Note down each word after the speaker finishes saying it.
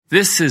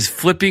This is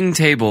Flipping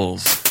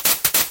Tables.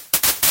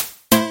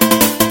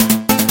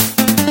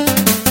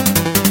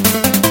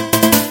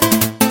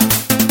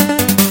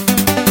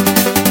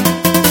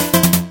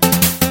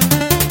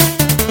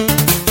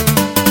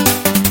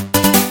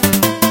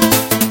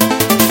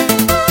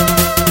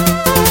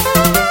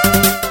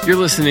 You're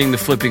listening to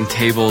Flipping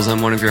Tables.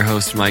 I'm one of your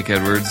hosts, Mike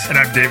Edwards. And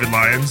I'm David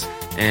Lyons.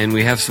 And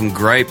we have some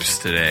gripes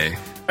today.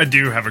 I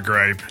do have a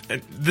gripe.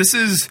 This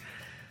is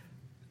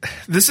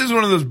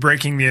one of those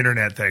breaking the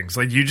internet things.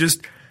 Like you're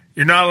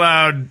not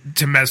allowed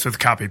to mess with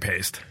copy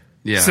paste.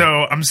 Yeah. So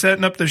I'm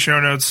setting up the show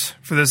notes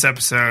for this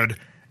episode,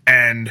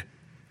 and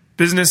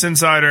Business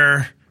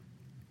Insider,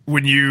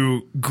 when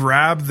you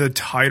grab the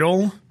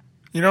title,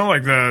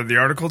 like the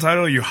article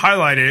title, you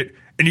highlight it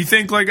and you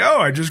think like,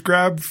 oh, I just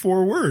grabbed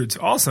 4 words.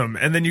 Awesome.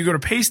 And then you go to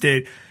paste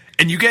it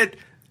and you get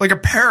like a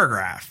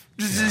paragraph.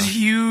 Just this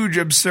huge,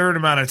 absurd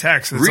amount of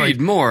text. It's Read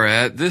more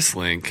at this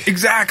link.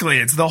 Exactly.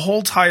 It's the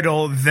whole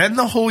title, then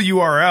the whole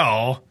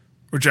URL,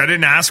 which I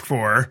didn't ask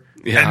for,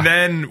 and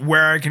then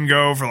where I can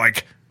go for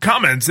like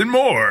comments and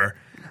more.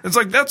 It's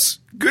like, that's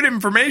good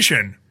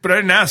information, but I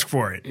didn't ask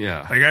for it.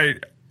 Yeah.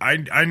 Like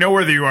I know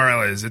where the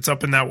URL is. It's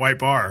up in that white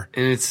bar.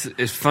 And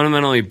it's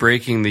fundamentally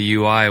breaking the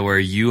UI where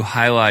you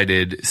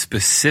highlighted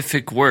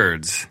specific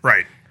words.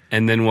 Right.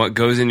 And then what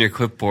goes in your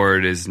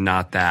clipboard is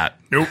not that.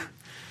 Nope.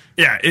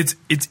 Yeah, it's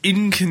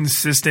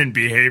inconsistent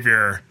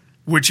behavior,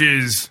 which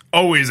is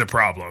always a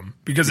problem.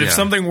 Because if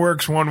something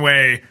works one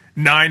way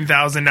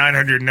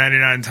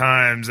 9,999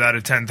 times out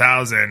of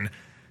 10,000,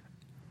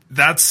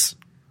 that's,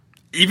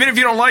 even if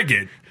you don't like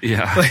it,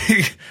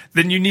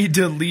 then you need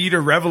to lead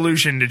a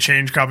revolution to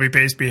change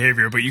copy-paste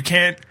behavior. But you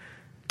can't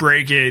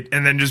break it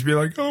and then just be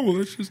like, oh, well,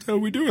 that's just how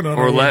we do it on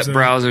our Or let website.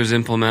 browsers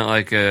implement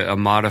like a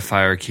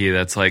modifier key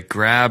that's like,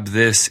 grab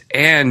this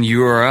and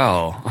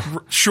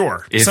URL.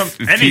 Sure. If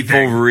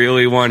people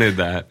really wanted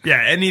that.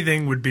 Yeah,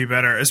 anything would be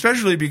better,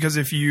 especially because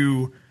if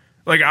you,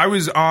 like I'm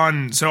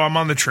on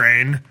the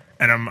train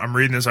and I'm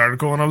reading this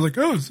article and I was like,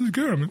 oh, this is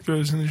good. I'm going to throw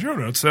this in the show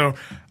notes. So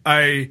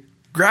I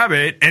grab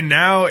it and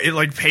now it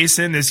like pastes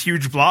in this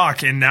huge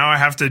block and now I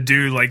have to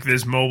do like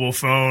this mobile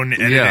phone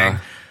editing. Yeah.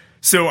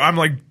 So I'm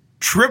like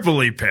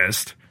triply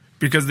pissed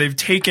because they've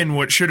taken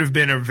what should have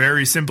been a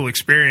very simple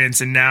experience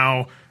and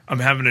now I'm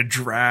having to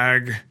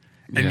drag.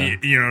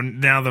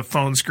 And, now the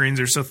phone screens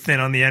are so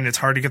thin on the end, it's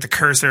hard to get the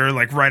cursor,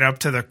 like, right up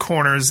to the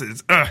corners.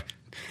 It's,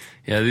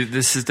 Yeah,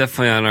 this is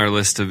definitely on our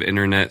list of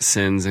internet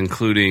sins,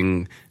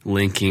 including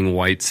linking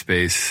white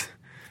space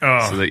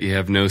so that you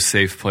have no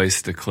safe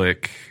place to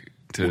click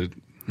to...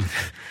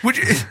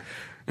 Which,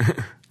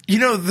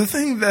 the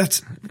thing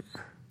that's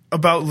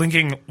about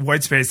linking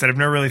white space that I've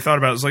never really thought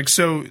about is, like,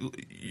 so...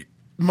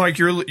 Mike,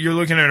 you're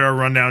looking at our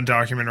rundown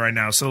document right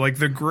now. So, like,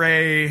 the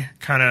gray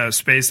kind of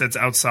space that's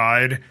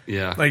outside.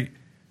 Yeah. Like,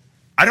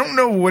 I don't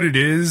know what it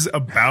is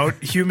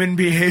about human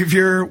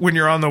behavior when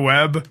you're on the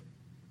web,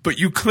 but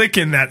you click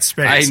in that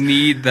space. I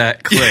need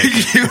that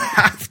click. You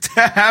have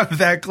to have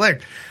that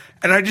click.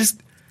 And I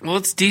just... Well,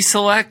 it's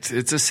deselect.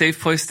 It's a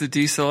safe place to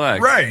deselect.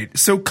 Right.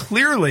 So,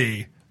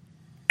 clearly,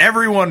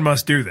 everyone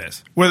must do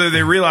this, whether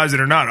they realize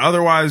it or not.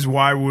 Otherwise,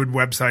 why would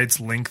websites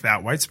link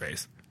that white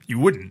space? You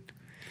wouldn't.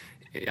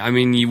 I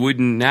mean, you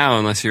wouldn't now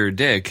unless you're a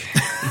dick.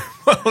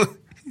 Well,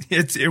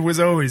 it was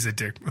always a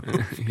dick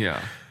move.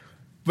 Yeah.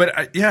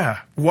 But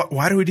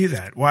why do we do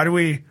that? Why do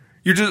we?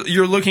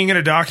 You're looking at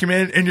a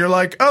document and you're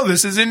like, oh,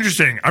 this is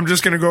interesting. I'm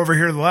just going to go over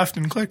here to the left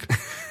and click.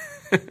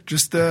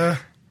 Just that'll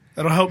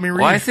help me read.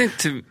 Well, I think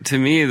to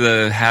me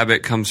the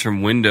habit comes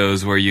from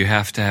Windows, where you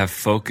have to have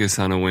focus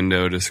on a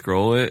window to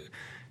scroll it,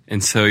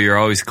 and so you're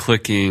always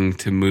clicking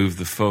to move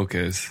the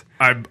focus.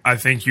 I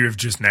think you have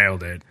just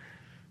nailed it.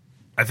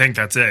 I think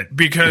that's it.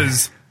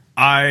 Because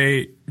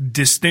I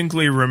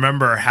distinctly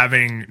remember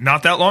having,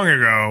 not that long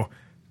ago,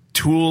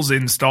 tools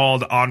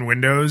installed on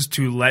Windows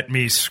to let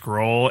me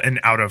scroll an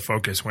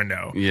out-of-focus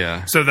window.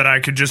 Yeah. So that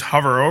I could just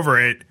hover over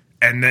it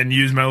and then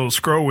use my little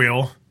scroll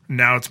wheel.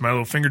 Now it's my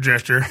little finger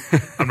gesture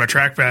on my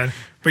trackpad.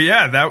 But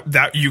yeah,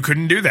 that you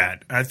couldn't do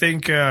that. I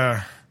think...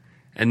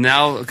 And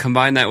now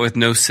combine that with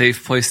no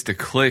safe place to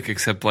click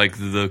except like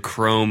the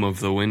Chrome of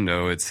the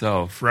window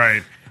itself.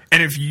 Right.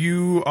 And if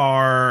you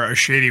are a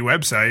shady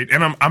website,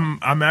 and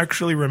I'm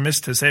actually remiss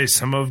to say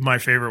some of my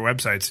favorite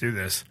websites do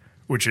this,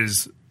 which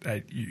is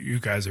you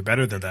guys are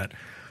better than that.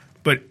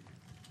 But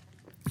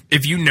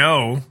if you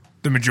know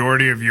the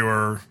majority of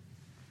your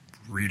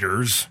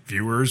readers,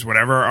 viewers,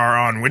 whatever, are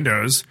on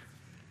Windows,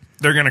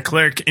 they're going to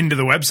click into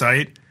the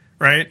website,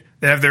 right?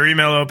 They have their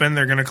email open,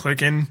 they're going to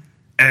click in,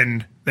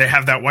 and they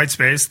have that white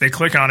space. They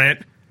click on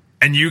it,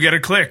 and you get a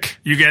click.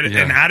 You get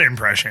an ad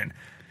impression.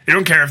 You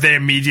don't care if they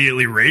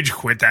immediately rage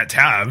quit that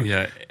tab.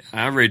 Yeah,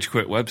 I rage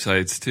quit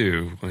websites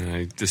too when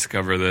I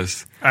discover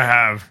this. I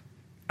have.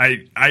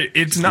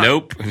 It's not.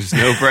 Nope. Just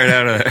nope right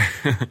out of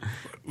there.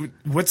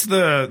 What's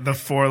the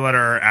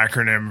 4-letter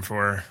acronym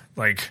for,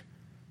 like,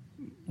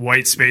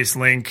 white space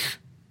link?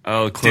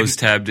 Oh, closed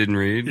tab didn't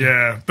read?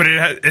 Yeah, but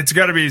it's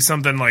got to be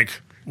something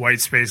like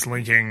white space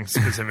linking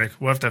specific.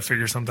 We'll have to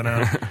figure something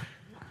out.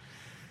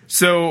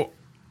 So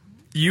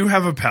you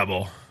have a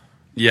Pebble.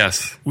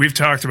 Yes. We've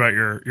talked about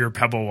your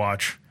Pebble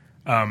watch.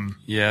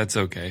 Yeah, it's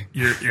okay.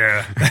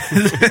 Yeah.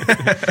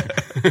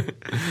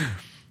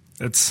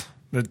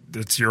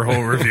 That's your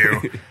whole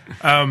review.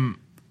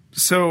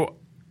 So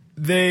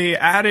they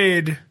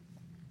added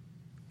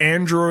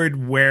Android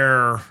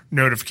Wear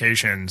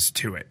notifications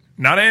to it.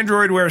 Not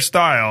Android Wear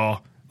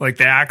style. Like,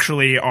 they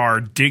actually are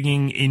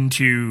digging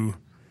into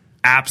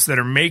apps that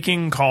are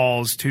making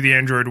calls to the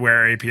Android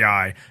Wear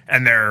API,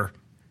 and they're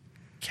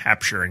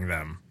capturing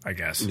them, I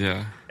guess.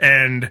 Yeah.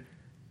 And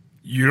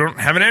you don't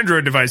have an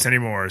Android device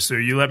anymore, so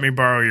you let me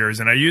borrow yours.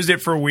 And I used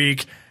it for a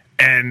week,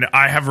 and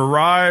I have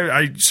arrived.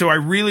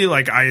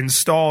 I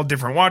installed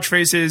different watch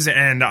faces,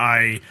 and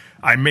I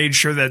made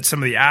sure that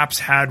some of the apps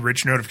had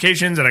rich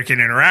notifications that I can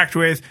interact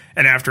with.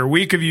 And after a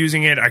week of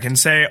using it, I can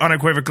say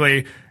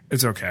unequivocally,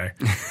 it's okay.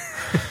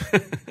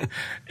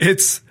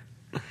 It's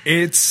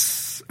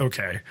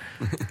okay.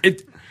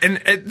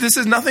 This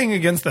is nothing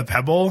against the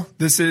Pebble.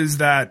 This is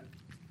that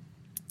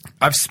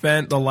I've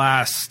spent the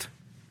last,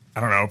 I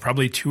don't know,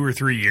 probably 2 or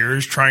 3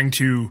 years trying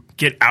to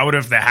get out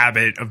of the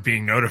habit of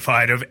being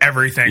notified of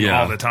everything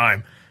all the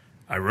time.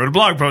 I wrote a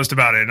blog post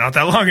about it not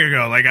that long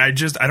ago. Like, I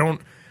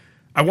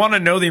want to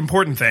know the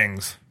important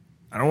things.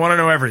 I don't want to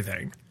know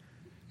everything.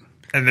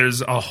 And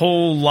there's a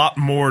whole lot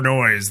more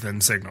noise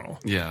than Signal.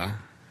 Yeah.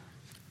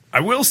 I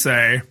will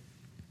say,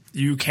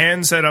 you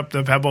can set up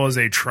the Pebble as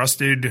a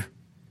trusted,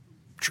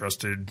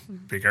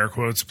 big air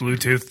quotes,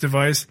 Bluetooth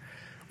device,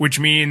 which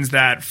means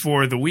that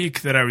for the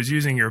week that I was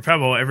using your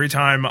Pebble, every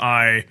time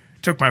I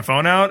took my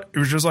phone out, it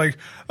was just like,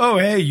 oh,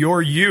 hey,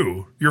 you're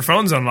you. Your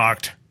phone's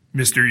unlocked,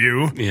 Mr.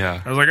 You.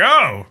 Yeah. I was like,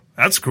 oh,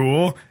 that's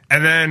cool.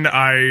 And then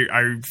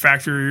I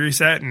factory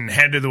reset and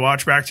handed the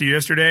watch back to you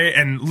yesterday.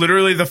 And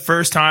literally the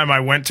first time I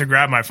went to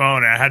grab my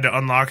phone, I had to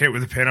unlock it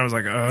with a pin. I was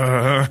like,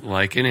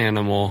 like an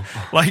animal.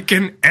 Like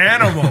an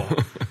animal.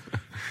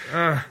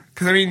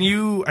 Because, I mean,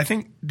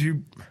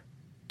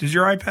 does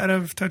your iPad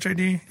have Touch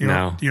ID?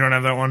 No. You don't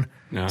have that one?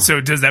 No. So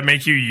does that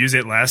make you use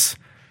it less?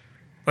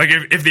 Like,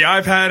 if the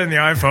iPad and the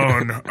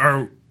iPhone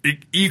are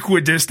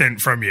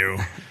equidistant from you.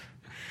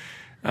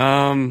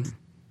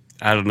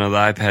 I don't know. The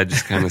iPad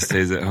just kind of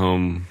stays at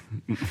home.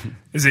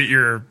 Is it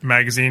your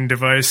magazine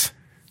device?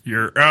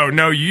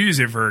 No, you use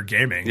it for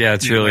gaming. Yeah,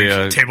 it's really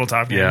a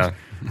tabletop games.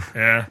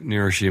 Yeah.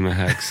 Neuroshima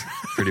Hex.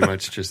 Pretty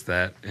much just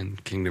that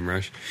and Kingdom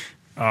Rush.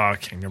 Oh,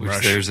 Kingdom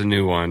Rush. There's a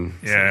new one.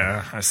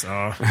 Yeah, I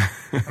saw.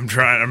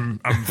 I'm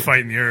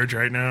fighting the urge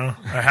right now.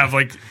 I have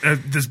like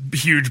this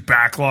huge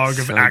backlog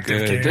of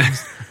active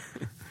games.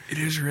 It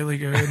is really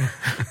good.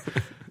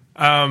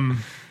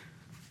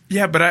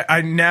 Yeah, but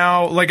I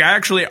now, like, I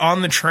actually,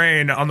 on the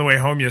train on the way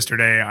home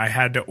yesterday, I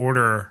had to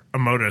order a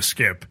Moto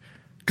Skip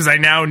because I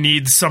now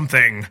need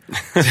something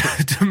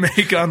to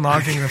make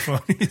unlocking the phone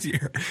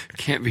easier.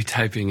 Can't be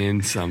typing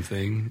in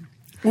something.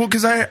 Well,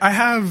 because I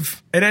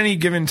have, at any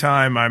given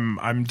time,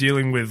 I'm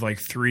dealing with like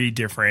 3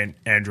 different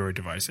Android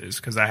devices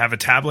because I have a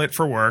tablet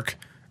for work,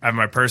 I have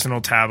my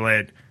personal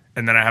tablet,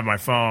 and then I have my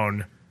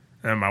phone,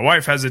 and my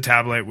wife has a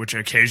tablet, which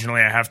occasionally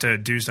I have to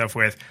do stuff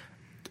with.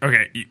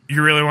 Okay,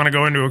 you really want to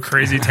go into a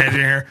crazy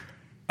tangent here?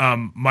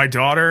 My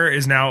daughter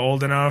is now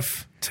old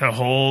enough to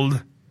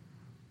hold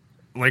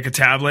like a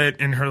tablet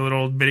in her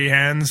little bitty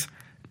hands,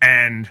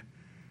 and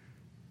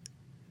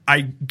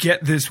I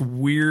get this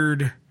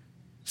weird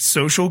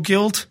social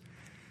guilt.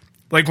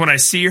 Like when I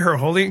see her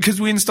holding it, because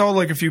we installed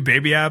like a few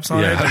baby apps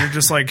on it that are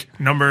just like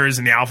numbers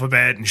and the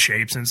alphabet and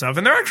shapes and stuff.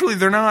 And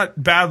they're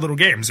not bad little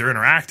games. They're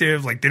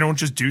interactive. Like they don't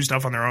just do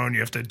stuff on their own.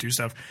 You have to do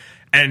stuff.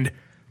 And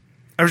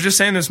I was just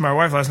saying this to my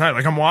wife last night.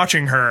 Like I'm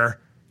watching her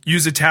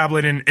use a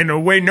tablet in a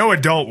way no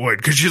adult would,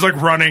 because she's like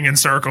running in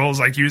circles,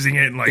 like using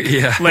it and like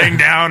laying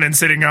down and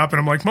sitting up. And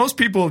I'm like, most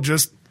people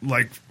just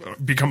like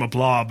become a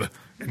blob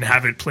and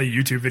have it play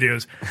YouTube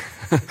videos.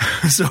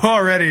 So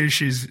already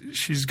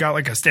she's got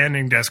like a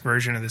standing desk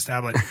version of this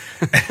tablet.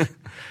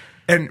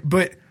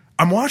 But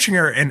I'm watching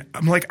her and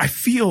I'm like, I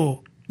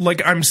feel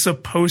like I'm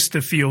supposed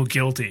to feel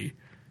guilty.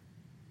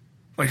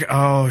 Like,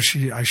 oh,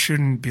 I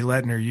shouldn't be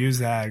letting her use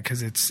that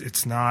because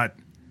it's not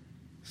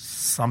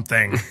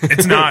something.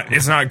 It's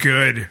not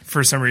good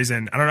for some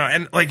reason. I don't know.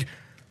 And like,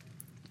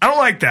 I don't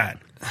like that.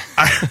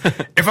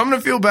 If I'm going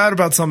to feel bad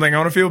about something, I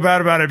want to feel bad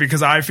about it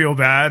because I feel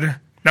bad.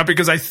 Not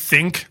because I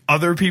think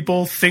other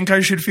people think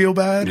I should feel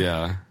bad.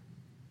 Yeah.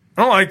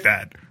 I don't like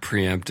that.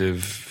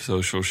 Preemptive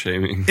social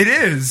shaming. It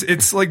is.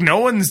 It's like no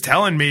one's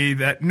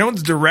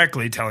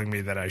directly telling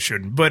me that I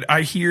shouldn't. But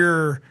I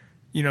hear,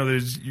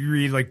 you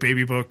read like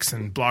baby books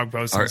and blog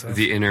posts and stuff.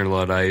 The inner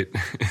Luddite.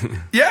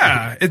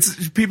 Yeah.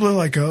 It's people are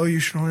like, oh, you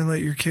should only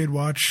let your kid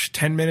watch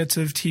 10 minutes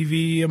of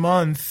TV a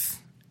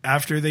month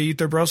after they eat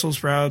their Brussels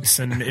sprouts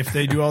and if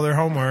they do all their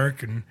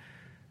homework. And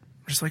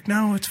I'm just like,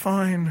 no, it's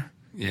fine.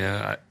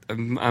 Yeah,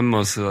 I'm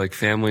mostly like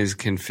families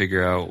can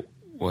figure out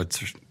what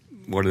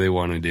do they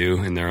want to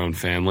do in their own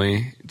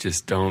family.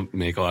 Just don't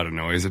make a lot of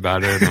noise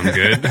about it. I'm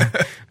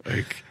good.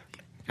 Like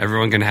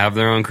everyone can have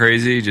their own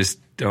crazy. Just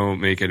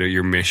don't make it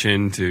your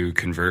mission to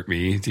convert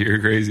me to your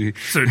crazy.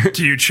 So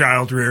to you,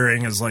 child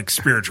rearing is like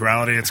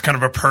spirituality. It's kind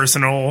of a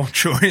personal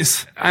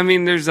choice. I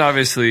mean, there's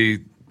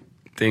obviously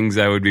things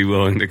I would be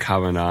willing to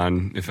comment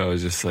on if I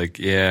was just like,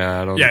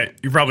 I don't. Yeah,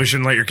 you probably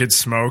shouldn't let your kids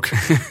smoke.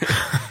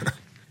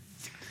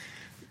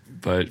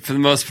 But for the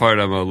most part,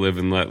 I'm a live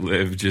and let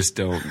live. Just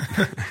don't.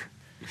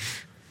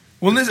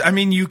 Well,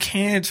 you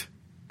can't.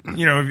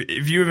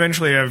 If you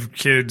eventually have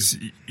kids,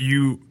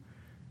 you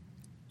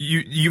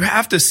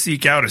have to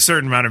seek out a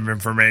certain amount of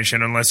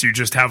information, unless you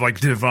just have like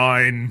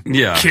divine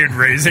kid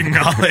raising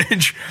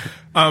knowledge.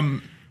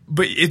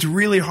 But it's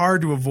really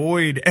hard to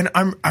avoid, and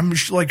I'm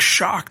like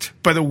shocked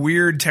by the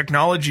weird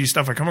technology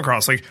stuff I come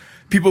across. Like,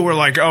 people were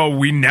like, "Oh,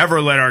 we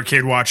never let our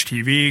kid watch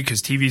TV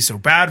because TV's so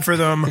bad for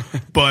them."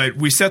 But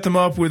we set them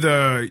up with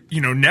a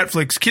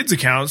Netflix kids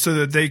account so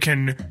that they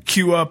can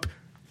queue up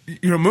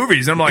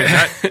movies. And I'm like,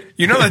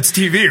 that's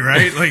TV,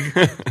 right? Like,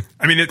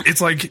 I mean, it's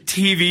like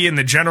TV in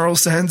the general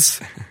sense,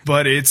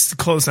 but it's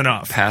close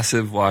enough.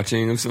 Passive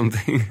watching of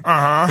something.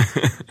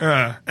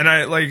 And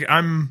I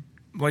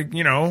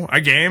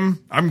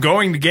game. I'm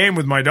going to game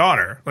with my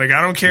daughter. Like,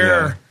 I don't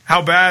care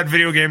how bad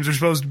video games are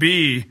supposed to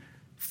be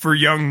for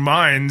young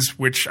minds,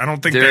 which I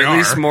don't think they are. They're at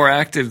least more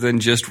active than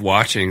just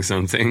watching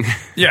something.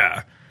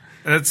 Yeah.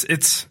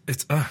 It's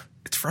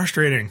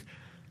frustrating.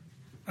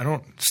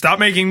 Stop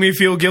making me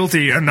feel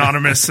guilty,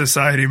 anonymous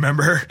society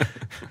member.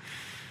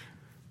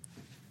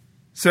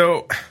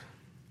 So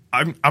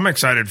I'm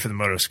excited for the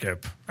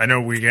Motoskip. I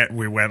know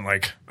we went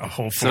like a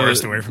whole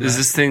forest away from that. Does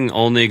this thing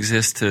only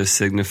exist to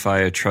signify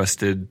a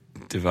trusted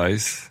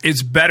device?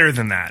 It's better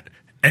than that.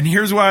 And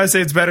here's why I say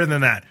it's better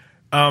than that.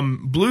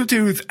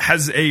 Bluetooth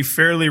has a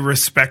fairly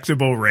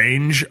respectable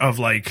range of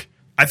like,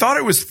 I thought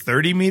it was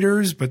 30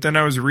 meters, but then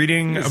I was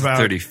reading about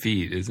 30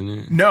 feet, isn't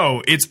it?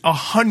 No, it's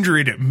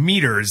 100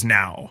 meters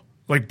now.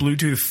 Like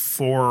Bluetooth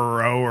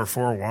 4.0 or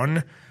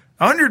 4.1.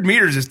 100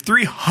 meters is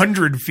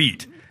 300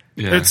 feet.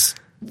 Yeah. It's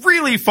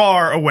really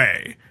far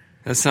away.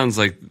 That sounds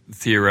like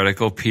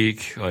theoretical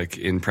peak. Like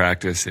in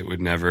practice, it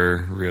would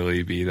never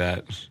really be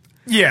that.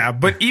 Yeah,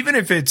 but even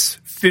if it's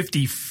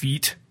 50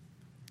 feet,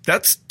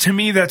 to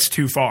me, that's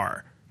too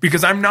far.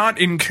 Because I'm not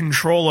in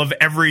control of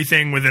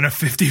everything within a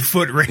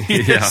 50-foot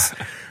radius. Yeah.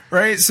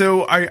 Right?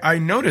 So I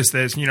noticed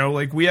this,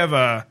 like we have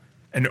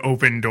an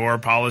open door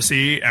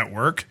policy at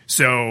work.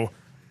 So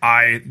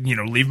I,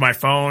 leave my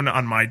phone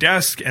on my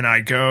desk and I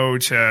go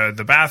to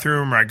the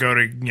bathroom, or I go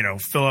to,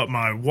 fill up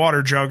my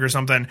water jug or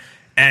something.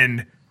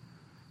 And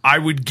I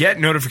would get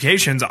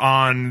notifications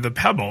on the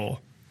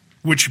Pebble,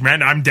 which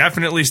meant I'm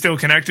definitely still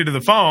connected to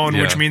the phone,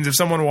 which means if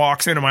someone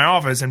walks into my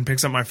office and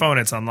picks up my phone,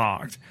 it's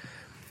unlocked.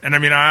 And I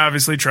mean, I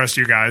obviously trust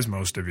you guys,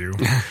 most of you.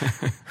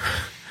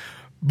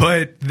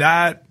 But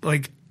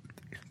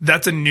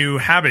that's a new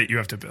habit you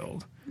have to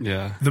build.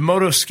 Yeah. The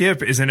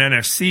Motoskip is an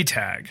NFC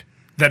tag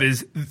that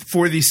is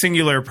for the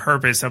singular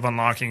purpose of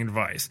unlocking a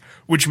device,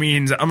 which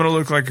means I'm going to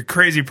look like a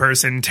crazy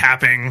person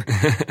tapping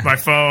my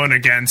phone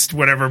against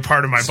whatever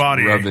part of my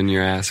body. Rubbing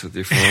your ass with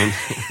your phone.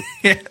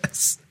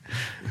 Yes.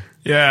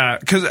 Yeah,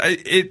 because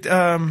it's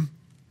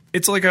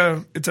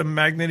a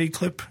magnetic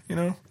clip,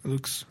 It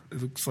looks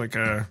like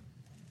a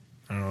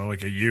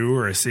U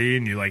or a C,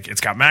 and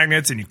it's got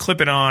magnets, and you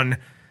clip it on.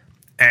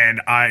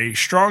 And I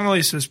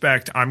strongly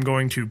suspect I'm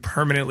going to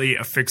permanently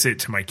affix it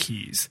to my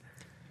keys.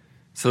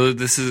 So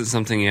this isn't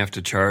something you have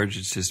to charge.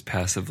 It's just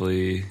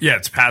passively. Yeah,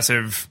 it's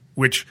passive.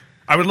 Which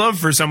I would love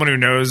for someone who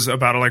knows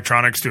about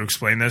electronics to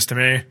explain this to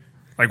me.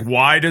 Like,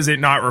 why does it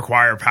not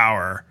require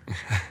power?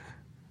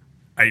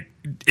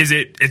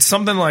 It's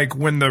something like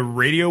when the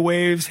radio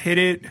waves hit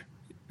it,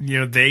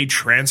 they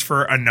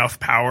transfer enough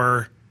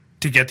power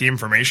to get the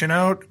information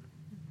out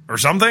or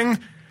something.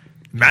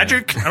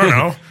 Magic? I don't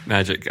know.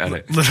 Magic, got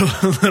it.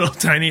 Little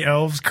tiny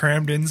elves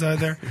crammed inside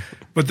there.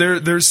 But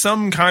there's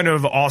some kind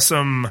of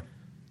awesome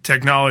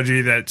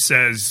technology that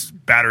says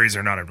batteries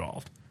are not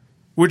involved,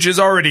 which is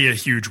already a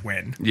huge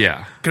win.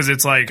 Yeah. Because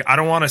it's like, I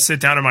don't want to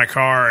sit down in my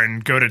car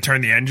and go to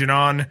turn the engine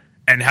on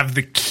and have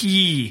the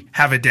key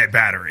have a dead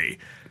battery.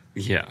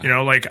 Yeah. I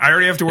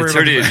already have to worry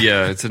about that.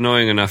 Yeah, it's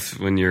annoying enough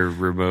when your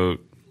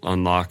remote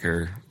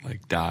unlocker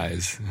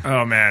dies.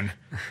 Oh, man.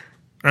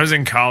 When I was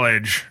in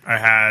college, I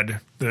had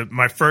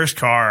my first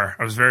car.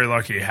 I was very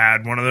lucky.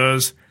 Had one of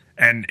those,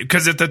 and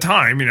because at the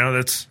time,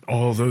 that's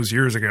all those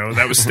years ago.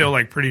 That was still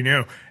pretty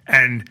new.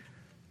 And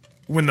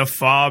when the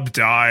fob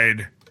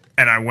died,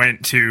 and I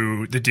went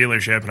to the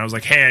dealership, and I was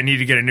like, "Hey, I need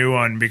to get a new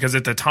one," because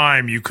at the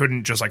time you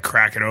couldn't just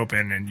crack it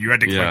open, and you had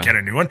to get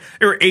a new one.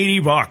 They were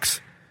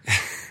 $80.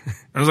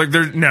 I was like,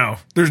 "There's no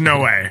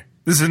way."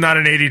 This is not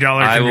an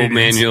 $80 I will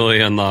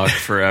manually unlock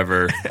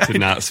forever to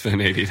not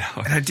spend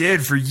 $80. And I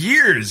did for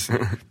years.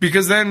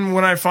 Because then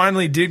when I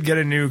finally did get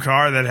a new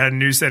car that had a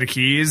new set of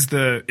keys,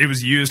 it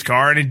was a used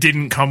car and it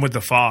didn't come with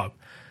the fob.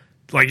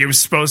 It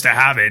was supposed to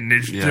have it. And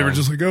they were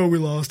just like, "Oh, we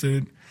lost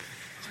it."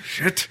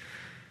 Shit.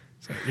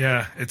 So,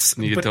 yeah.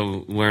 You get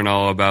to learn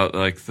all about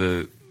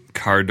the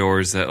car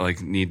doors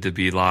that need to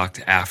be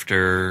locked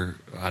after,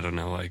 I don't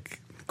know,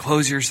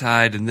 close your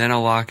side, and then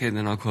I'll lock it, and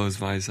then I'll close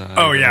my side.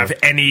 Oh, yeah.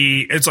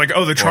 It's like,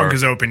 the trunk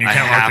is open. You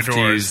can't lock the doors. I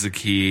have to use the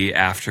key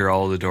after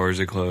all the doors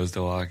are closed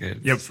to lock it.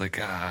 Yep. It's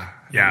like,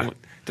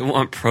 don't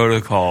want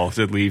protocol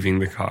to leaving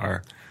the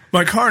car.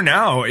 My car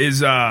now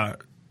is a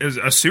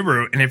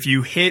Subaru, and if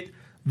you hit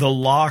the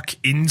lock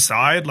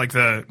inside, like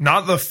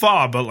not the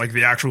fob, but like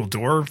the actual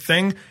door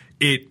thing,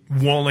 it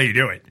won't let you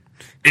do it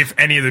if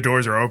any of the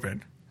doors are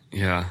open.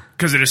 Yeah.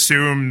 Because it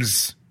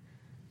assumes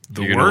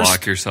the You're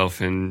worst. You're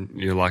going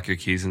to lock your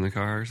keys in the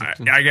car or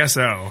something? I guess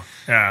so,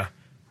 yeah.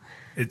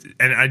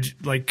 And I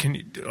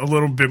a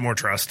little bit more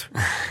trust.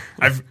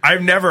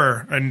 I've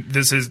never, and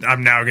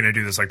I'm now going to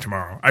do this like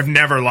tomorrow. I've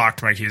never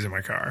locked my keys in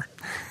my car.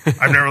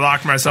 I've never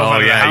locked myself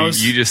out of the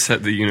house. You just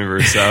set the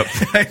universe up.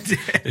 I did.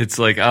 It's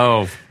like,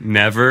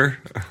 never.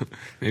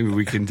 Maybe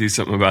we can do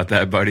something about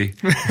that, buddy.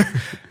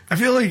 I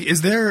feel like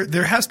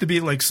there has to be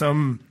like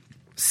some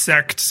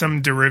sect,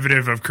 some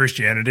derivative of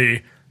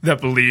Christianity that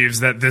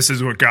believes that this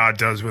is what God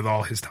does with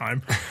all his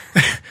time.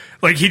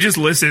 Like he just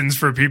listens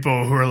for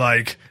people who are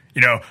like,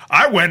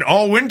 I went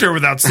all winter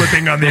without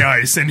slipping on the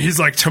ice. And he's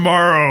like,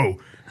 tomorrow,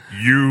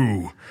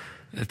 you.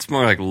 It's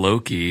more like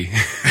Loki.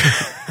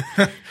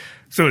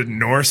 So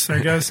Norse, I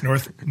guess,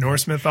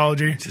 Norse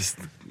mythology. Just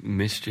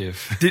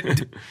mischief.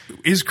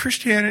 Is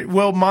Christianity,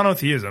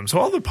 monotheism. So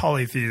all the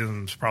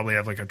polytheisms probably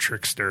have like a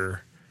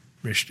trickster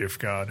mischief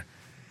god.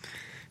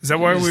 Is that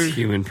why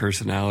human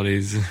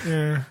personalities?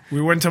 Yeah.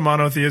 We went to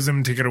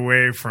monotheism to get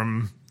away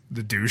from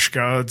the douche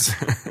gods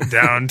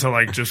down to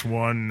like just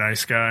one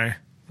nice guy.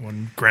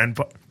 One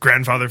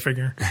grandfather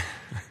figure.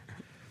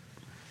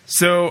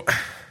 So,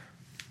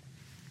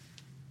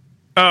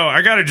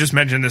 I gotta just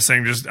mention this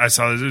thing. I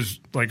saw this is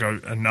like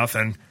a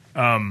nothing.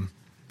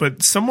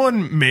 But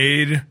someone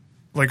made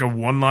like a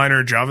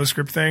one-liner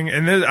JavaScript thing,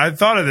 and I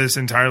thought of this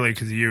entirely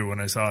because of you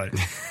when I saw it.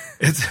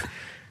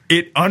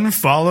 It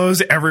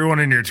unfollows everyone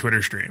in your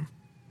Twitter stream.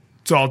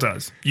 That's all it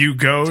does. You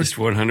go just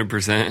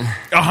 100%,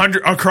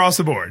 100 across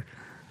the board.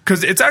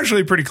 Because it's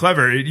actually pretty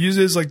clever. It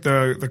uses like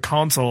the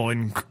console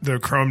in the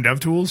Chrome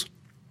DevTools,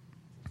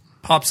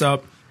 pops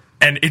up,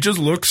 and it just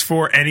looks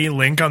for any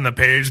link on the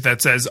page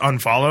that says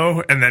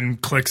unfollow and then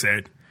clicks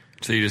it.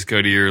 So you just go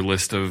to your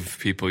list of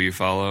people you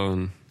follow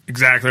and...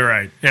 Exactly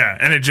right. Yeah,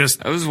 and it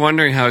just... I was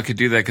wondering how it could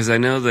do that because I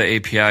know the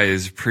API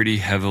is pretty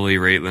heavily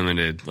rate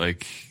limited.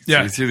 Like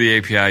through the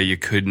API, you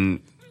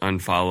couldn't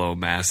unfollow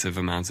massive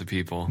amounts of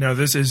people. No,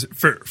 this is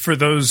for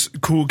those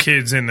cool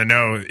kids in the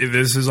know.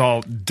 This is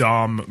all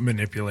DOM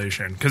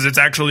manipulation because it's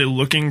actually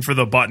looking for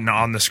the button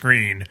on the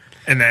screen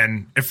and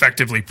then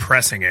effectively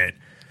pressing it.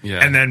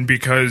 Yeah. And then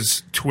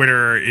because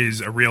Twitter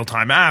is a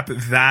real-time app,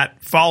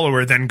 that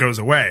follower then goes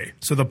away.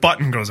 So the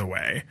button goes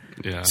away.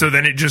 Yeah. So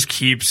then it just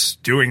keeps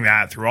doing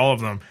that through all of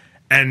them.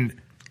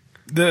 And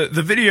the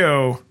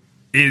video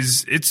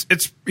is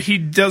he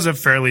does a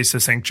fairly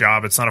succinct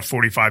job. It's not a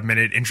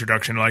 45-minute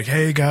introduction like,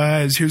 hey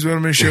guys, here's what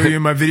I'm going to show you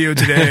in my video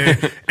today,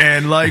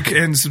 and like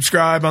and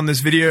subscribe on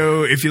this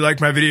video if you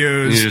like my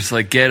videos. And you're just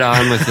like, get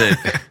on with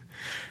it.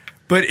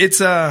 But it's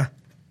the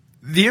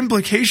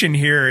implication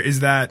here is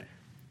that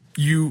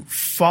you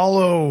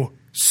follow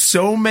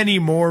so many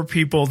more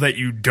people that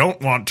you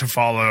don't want to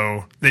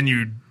follow than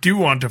you do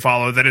want to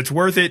follow that it's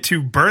worth it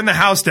to burn the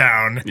house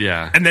down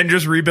and then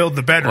just rebuild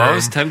the bedroom. Well, I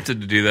was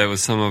tempted to do that with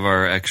some of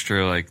our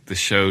extra, like the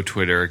show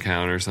Twitter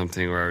account or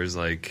something where I was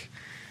like,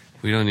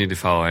 we don't need to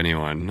follow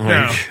anyone.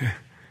 Like, no.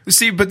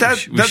 See, but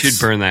we should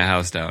burn that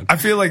house down. I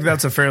feel like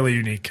that's a fairly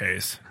unique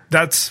case.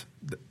 That's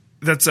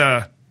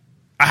a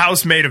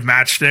house made of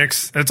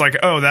matchsticks. It's like,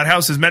 oh, that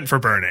house is meant for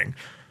burning.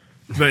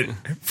 But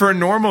for a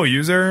normal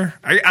user,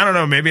 I don't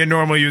know. Maybe a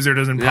normal user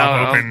doesn't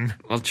pop open.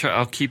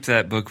 I'll keep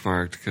that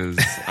bookmarked because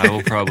I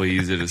will probably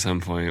use it at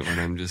some point when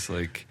I'm just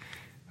like,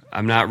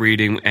 I'm not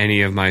reading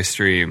any of my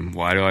stream.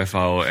 Why do I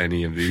follow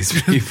any of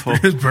these people?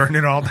 Just burn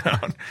it all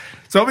down.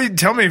 So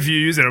tell me if you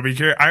use it. I'll be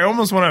curious. I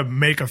almost want to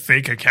make a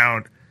fake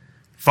account,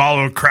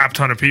 follow a crap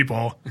ton of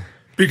people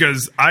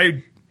because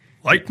I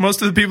like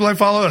most of the people I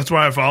follow. That's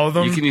why I follow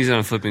them. You can use it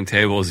on flipping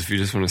tables if you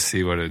just want to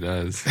see what it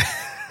does.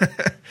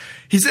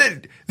 He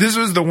said this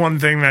was the one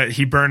thing that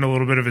he burned a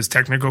little bit of his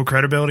technical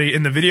credibility.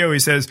 In the video, he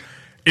says,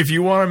 if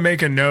you want to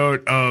make a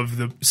note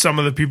of some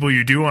of the people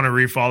you do want to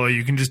refollow,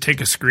 you can just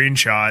take a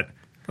screenshot. I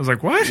was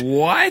like, what?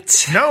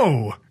 What?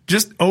 No.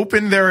 Just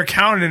open their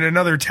account in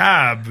another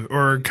tab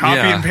or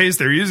copy and paste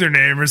their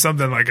username or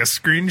something, like a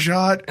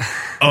screenshot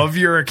of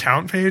your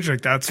account page.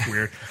 Like, that's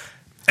weird.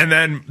 And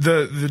then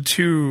the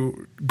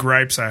two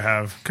gripes I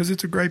have, because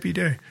it's a gripey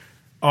day,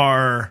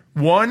 are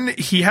one,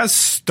 he has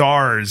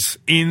stars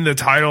in the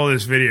title of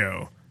this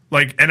video.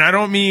 Like, and I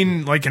don't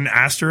mean like an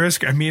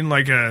asterisk. I mean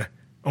like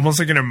almost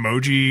like an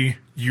emoji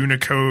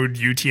Unicode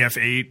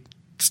UTF-8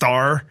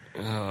 star.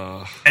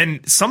 And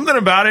something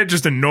about it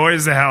just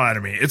annoys the hell out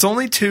of me. It's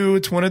only two.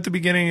 It's one at the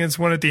beginning. It's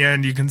one at the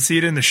end. You can see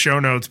it in the show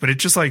notes, but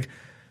it's just like,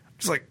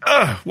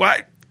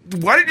 why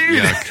did you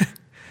do that?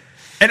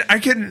 And I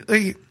can,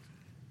 like,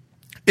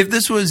 if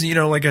this was,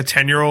 like a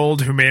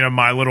 10-year-old who made a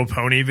My Little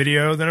Pony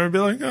video, then I would be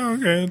like, oh,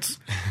 okay,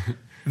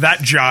 that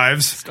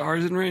jives.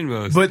 Stars and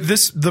rainbows. But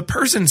the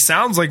person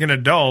sounds like an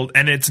adult,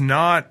 and it's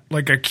not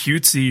like a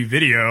cutesy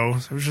video.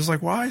 So it's just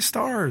like, why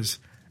stars?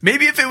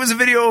 Maybe if it was a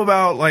video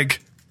about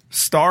like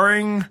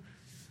starring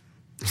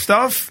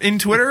stuff in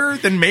Twitter,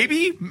 then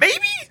maybe.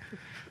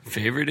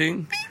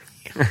 Favoriting?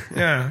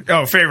 Yeah.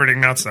 Oh, favoriting,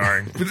 not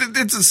starring. But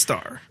it's a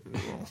star.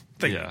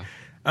 Yeah.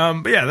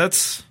 But yeah,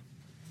 that's.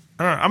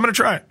 I don't know. I'm gonna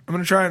try it.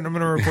 I'm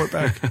gonna report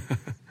back.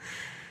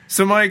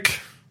 So, Mike,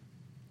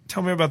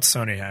 tell me about the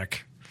Sony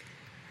hack.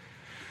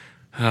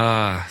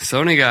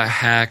 Sony got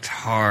hacked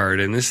hard,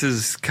 and this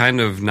is kind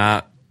of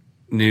not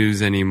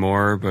news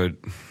anymore, but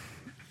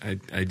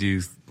I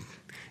do.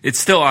 It's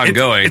still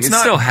ongoing. It's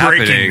not still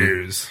happening. Breaking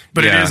news,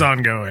 but it is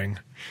ongoing.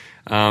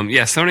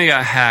 Sony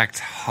got hacked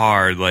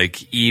hard, like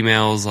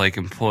emails, like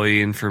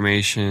employee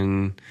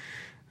information,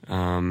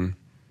 and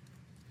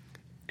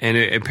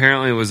it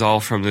apparently was all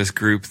from this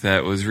group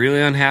that was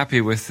really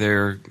unhappy with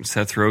their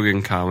Seth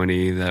Rogen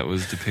comedy that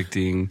was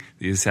depicting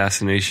the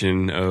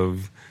assassination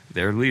of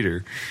their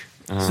leader.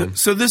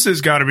 So this has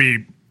got to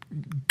be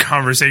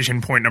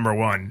conversation point number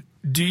one.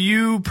 Do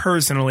you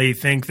personally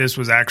think this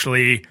was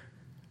actually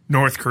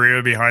North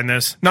Korea behind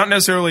this? Not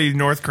necessarily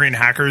North Korean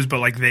hackers, but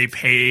like they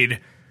paid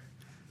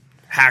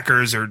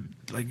hackers or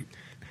like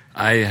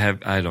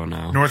I don't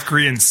know. North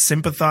Korean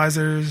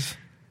sympathizers?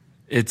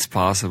 It's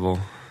possible.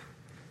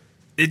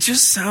 It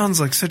just sounds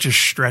like such a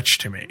stretch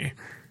to me.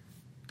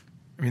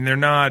 I mean, they're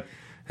not.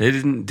 They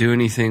didn't do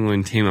anything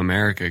when Team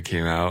America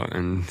came out,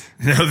 and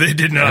no, they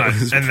did not,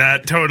 and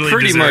that totally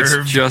pretty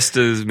deserved. much just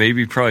as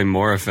maybe probably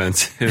more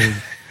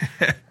offensive.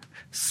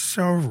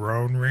 So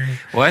Ronry.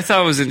 What I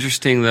thought was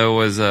interesting though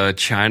was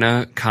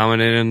China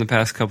commented in the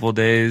past couple of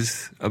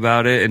days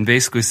about it, and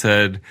basically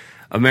said,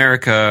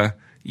 "America,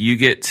 you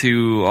get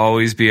to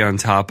always be on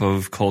top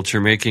of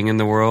culture making in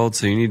the world,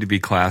 so you need to be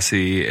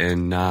classy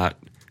and not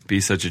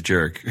be such a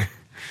jerk,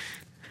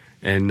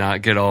 and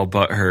not get all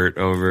butthurt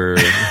over."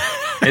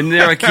 And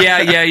they're like,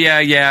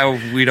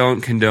 yeah, we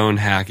don't condone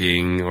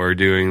hacking or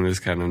doing this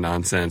kind of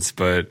nonsense,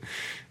 but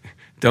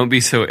don't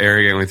be so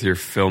arrogant with your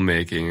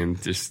filmmaking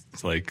and just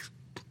like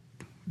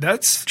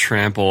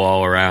trample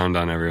all around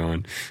on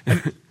everyone.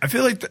 I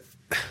feel like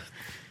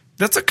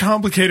that's a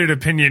complicated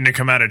opinion to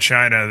come out of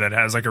China that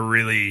has like a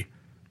really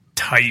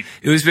tight.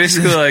 It was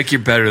basically like,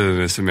 you're better than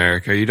this,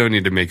 America. You don't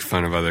need to make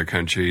fun of other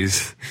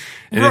countries.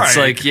 And It's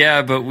like,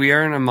 yeah, but we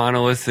aren't a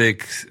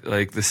monolithic,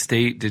 like the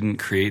state didn't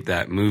create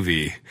that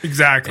movie.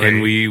 Exactly.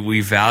 And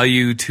we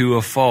value to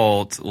a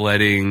fault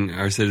letting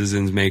our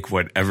citizens make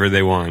whatever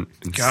they want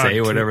and say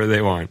whatever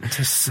they want.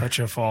 To such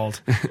a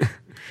fault.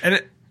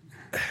 And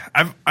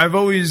I've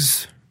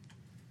always,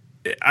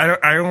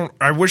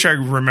 I wish I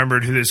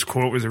remembered who this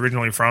quote was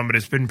originally from, but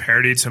it's been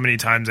parodied so many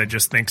times I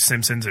just think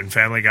Simpsons and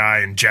Family Guy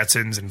and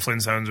Jetsons and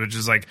Flintstones, which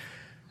is like,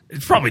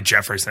 it's probably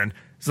Jefferson.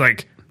 It's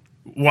like,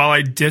 while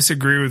I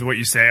disagree with what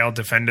you say, I'll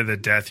defend to the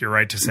death your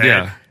right to say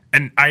it.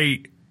 And I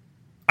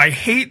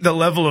hate the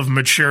level of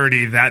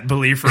maturity that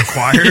belief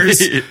requires.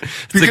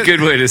 It's a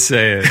good way to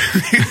say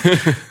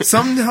it.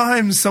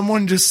 Sometimes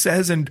someone just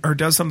says or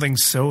does something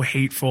so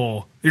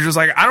hateful. You're just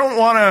like,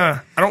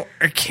 I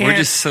can't. We're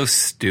just so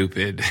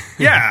stupid.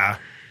 Yeah.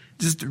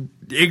 Just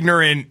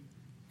ignorant,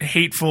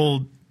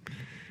 hateful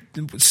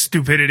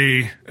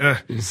stupidity.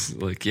 It's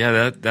like,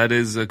 yeah, that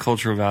is a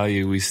cultural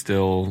value we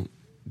still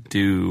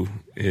do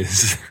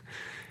is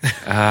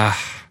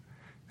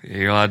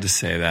you're allowed to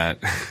say that.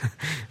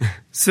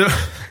 So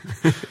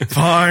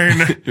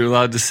fine. You're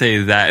allowed to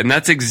say that. And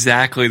that's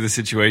exactly the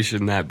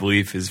situation that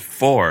belief is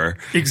for.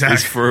 Exactly.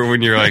 It's for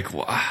when you're like,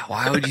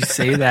 why would you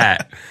say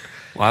that?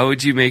 Why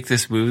would you make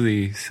this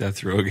movie,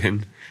 Seth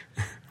Rogen?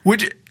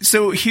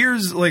 So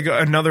here's like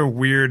another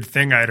weird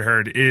thing I'd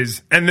heard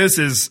is, and this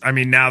is, I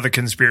mean, now the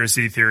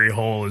conspiracy theory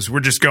hole is we're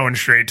just going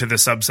straight to the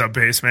sub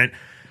basement.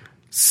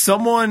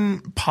 Someone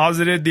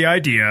posited the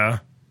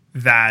idea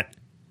that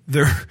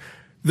the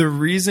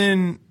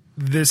reason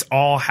this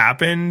all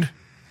happened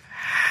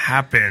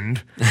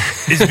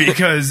is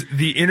because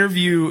the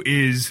interview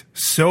is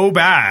so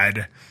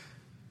bad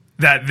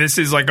that this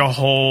is like a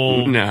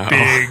whole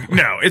big...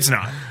 No, it's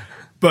not.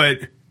 But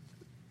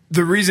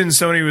the reason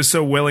Sony was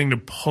so willing to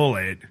pull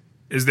it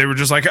is they were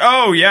just like,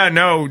 oh, yeah,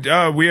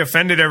 no, we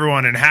offended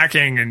everyone in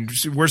hacking and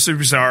we're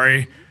super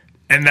sorry.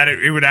 And that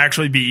it would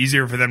actually be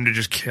easier for them to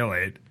just kill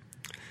it.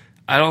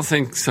 I don't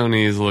think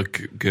Sony's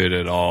look good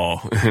at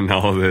all in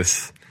all of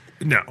this.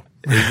 No.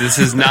 This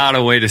is not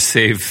a way to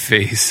save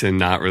face and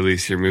not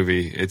release your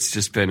movie. It's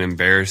just been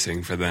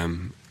embarrassing for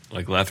them,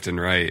 like left and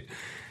right.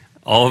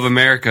 All of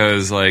America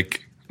is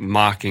like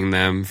mocking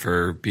them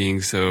for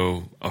being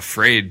so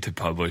afraid to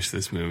publish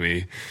this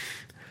movie.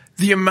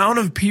 The amount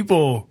of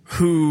people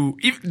who,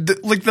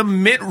 like the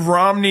Mitt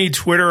Romney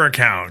Twitter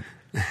account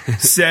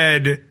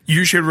said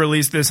you should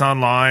release this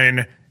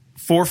online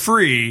for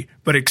free,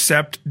 but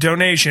accept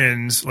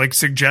donations, like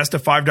suggest a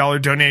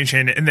 $5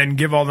 donation and then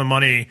give all the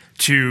money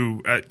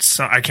to,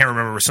 I can't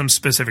remember, some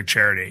specific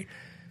charity.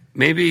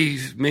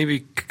 maybe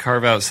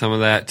carve out some of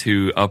that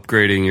to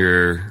upgrading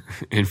your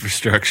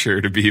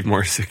infrastructure to be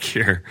more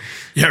secure.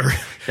 Yeah,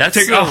 That's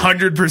take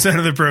 100%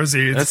 of the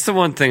proceeds. That's the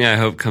one thing I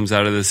hope comes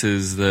out of this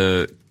is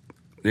there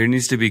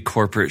needs to be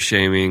corporate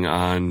shaming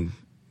on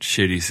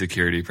shitty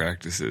security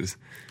practices.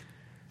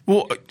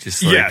 Well,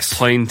 just like yes.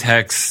 plain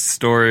text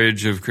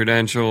storage of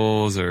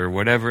credentials or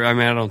whatever. I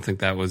mean, I don't think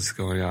that was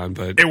going on,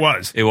 but it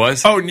was. It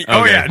was? Oh, Okay.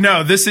 yeah.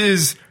 No, this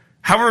is,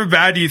 however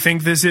bad you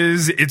think this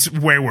is, it's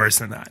way worse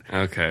than that.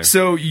 Okay.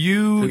 So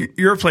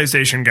you're a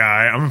PlayStation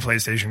guy. I'm a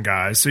PlayStation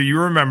guy. So you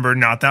remember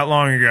not that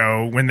long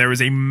ago when there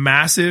was a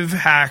massive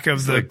hack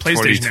of the like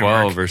PlayStation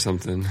 2012 network. or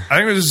something. I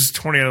think it was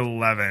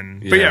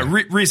 2011. But yeah,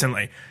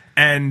 recently.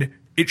 And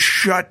it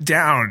shut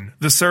down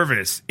the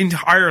service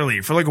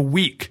entirely for like a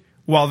week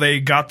while they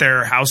got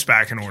their house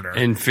back in order.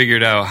 And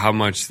figured out how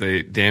much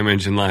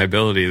damage and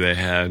liability they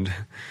had.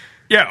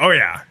 Yeah, oh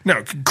yeah.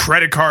 No,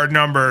 credit card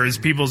numbers,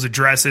 people's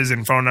addresses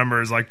and phone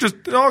numbers, like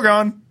just all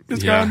gone.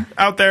 It's gone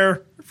out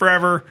there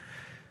forever.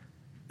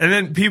 And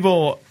then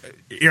people,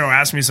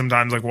 ask me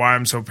sometimes like why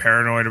I'm so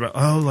paranoid about,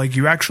 like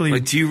you actually...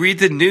 Like, do you read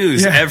the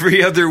news? Yeah.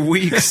 Every other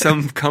week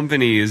some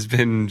company has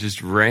been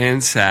just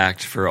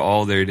ransacked for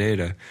all their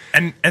data.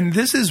 And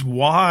this is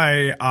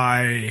why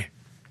I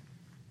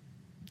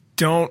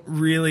don't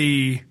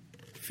really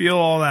feel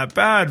all that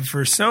bad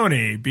for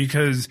Sony,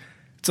 because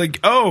it's like,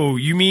 oh,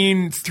 you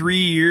mean 3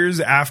 years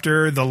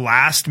after the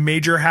last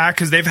major hack?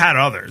 Because they've had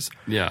others.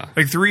 Yeah.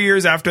 Like 3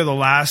 years after the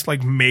last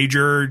like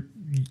major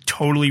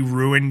totally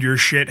ruined your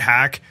shit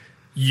hack,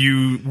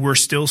 you were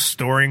still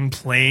storing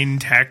plain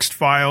text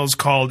files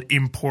called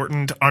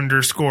important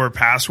 _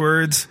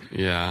 passwords.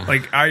 Yeah.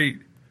 Like, I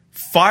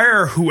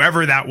fire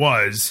whoever that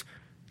was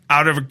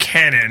out of a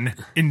cannon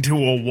into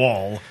a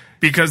wall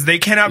because they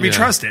cannot be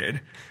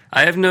trusted.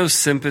 I have no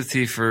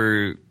sympathy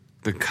for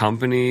the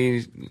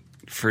company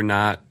for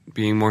not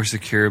being more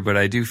secure, but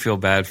I do feel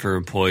bad for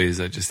employees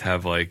that just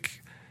have like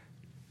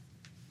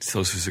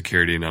social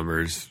security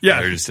numbers. Yeah.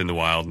 They're just in the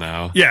wild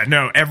now. Yeah,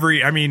 no,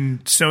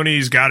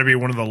 Sony's got to be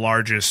one of the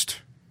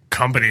largest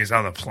companies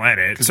on the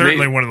planet.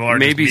 Certainly one of the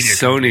largest Maybe media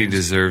Sony companies.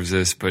 deserves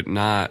this, but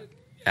not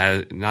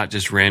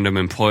just random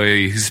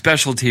employee whose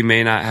specialty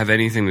may not have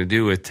anything to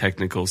do with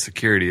technical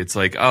security. It's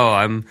like, oh,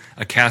 I'm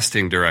a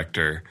casting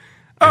director.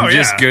 I'm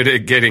just good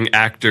at getting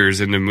actors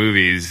into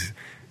movies.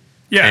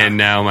 Yeah. And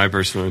now my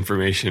personal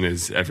information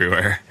is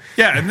everywhere.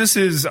 Yeah, and this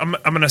is, I'm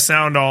going to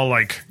sound all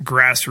like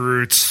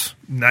grassroots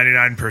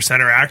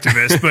 99%er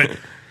activist, but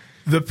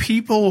the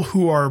people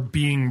who are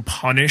being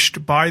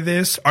punished by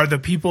this are the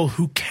people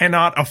who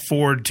cannot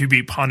afford to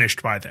be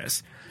punished by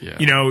this. Yeah.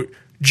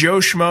 Joe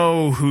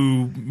Schmo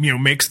who,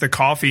 makes the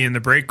coffee in the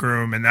break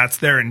room and that's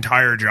their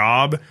entire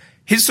job.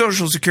 His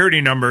social security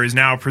number is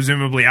now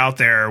presumably out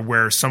there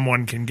where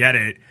someone can get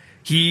it.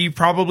 He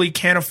probably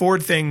can't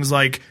afford things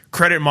like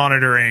credit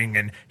monitoring,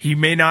 and he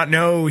may not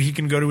know he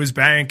can go to his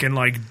bank and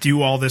like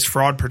do all this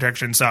fraud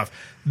protection stuff.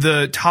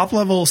 The top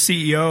level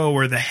CEO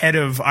or the head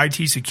of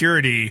IT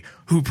security,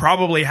 who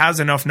probably has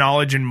enough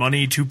knowledge and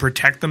money to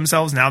protect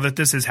themselves now that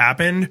this has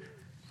happened,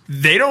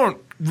 they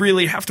don't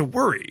really have to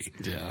worry.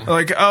 Yeah.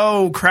 Like,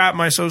 oh crap,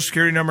 my social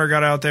security number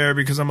got out there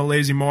because I'm a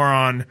lazy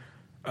moron.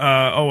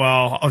 Oh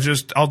well,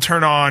 I'll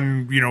turn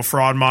on,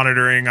 fraud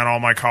monitoring on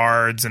all my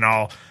cards, and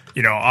I'll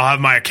have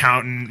my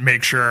accountant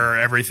make sure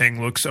everything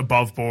looks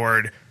above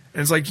board.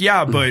 And it's like,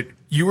 yeah, but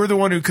you were the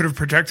one who could have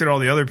protected all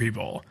the other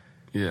people.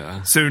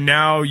 Yeah. So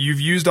now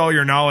you've used all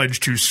your knowledge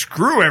to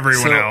screw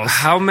everyone else.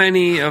 How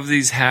many of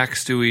these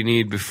hacks do we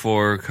need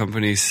before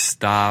companies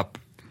stop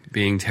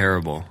being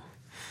terrible?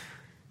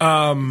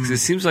 'Cause it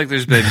seems like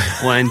there's been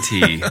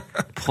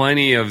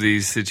plenty of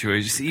these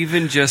situations.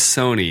 Even just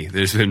Sony,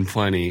 there's been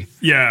plenty.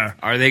 Yeah.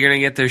 Are they going to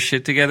get their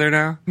shit together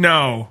now?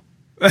 No.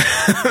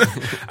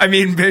 I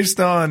mean, based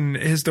on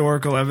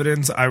historical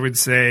evidence, I would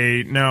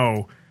say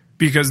no,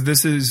 because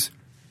this is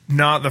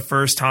not the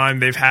first time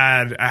they've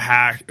had a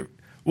hack.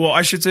 Well,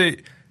 I should say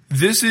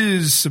this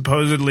is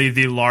supposedly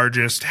the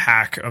largest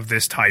hack of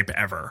this type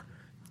ever.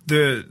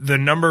 The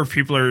number of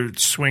people are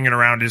swinging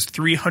around is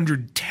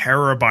 300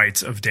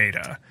 terabytes of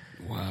data.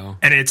 Wow.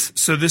 And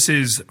this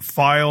is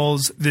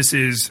files, this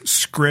is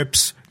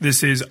scripts,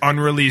 this is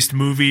unreleased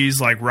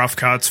movies like rough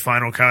cuts,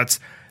 final cuts.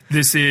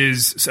 This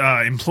is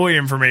employee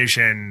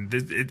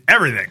information,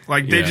 everything.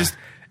 Like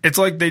it's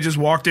like they just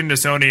walked into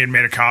Sony and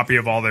made a copy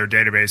of all their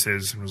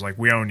databases and was like,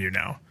 we own you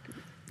now.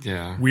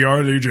 Yeah. We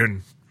are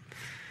Legion.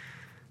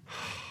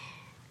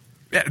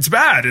 Yeah, it's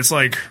bad. It's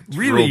like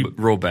really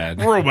real bad.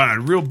 Real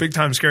bad. Real big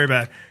time scary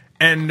bad.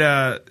 And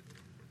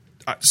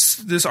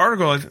this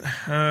article,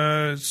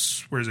 where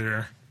is it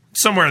here?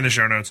 Somewhere in the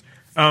show notes.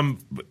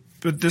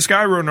 But this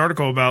guy wrote an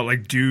article about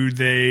like, do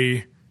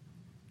they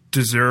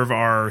deserve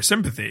our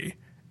sympathy?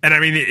 And I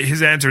mean,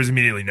 his answer is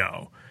immediately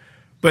no.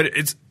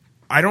 But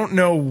I don't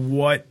know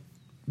what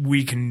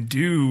we can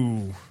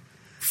do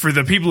for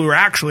the people who are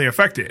actually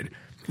affected.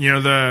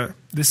 The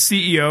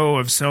CEO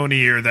of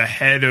Sony, or the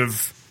head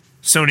of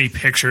Sony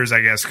Pictures, I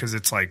guess, because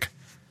it's like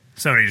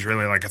Sony's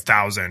really like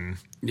 1,000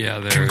 Yeah,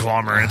 they're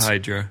conglomerates.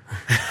 Hydra.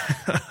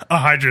 A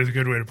Hydra is a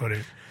good way to put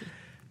it.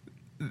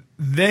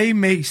 They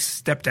may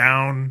step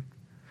down,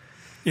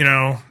 you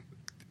know,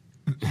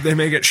 they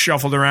may get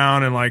shuffled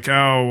around and like,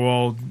 oh,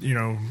 well, you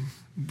know.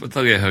 But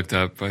they'll get hooked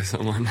up by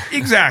someone.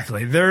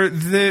 Exactly.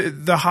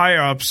 The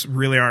high-ups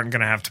really aren't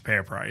going to have to pay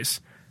a price.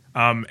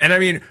 And I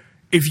mean,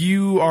 if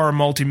you are a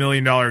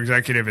multi-million-dollar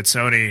executive at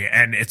Sony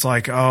and it's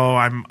like, oh,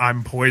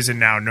 I'm poisoned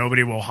now,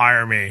 nobody will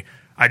hire me,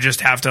 I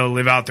just have to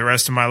live out the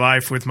rest of my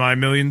life with my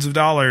millions of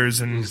dollars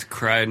and just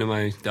cry into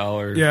my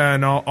dollar. Yeah,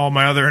 and all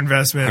my other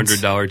investments.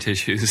 $100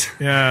 tissues.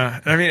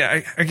 Yeah. I mean,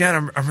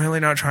 I'm really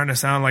not trying to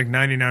sound like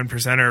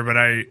 99%er, but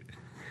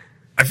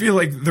I feel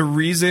like the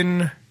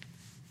reason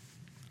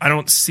I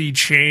don't see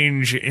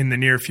change in the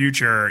near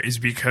future is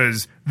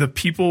because the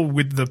people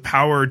with the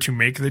power to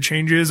make the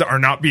changes are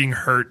not being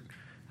hurt.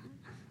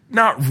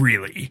 Not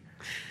really.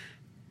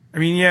 I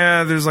mean,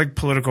 yeah, there's like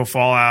political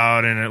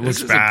fallout and it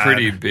looks bad. This is a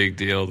pretty big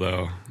deal,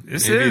 though. Maybe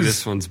is.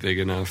 This one's big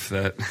enough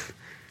that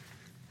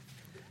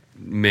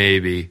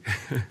maybe.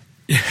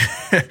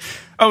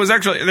 Oh, it was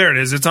actually there. It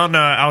is. It's on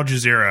Al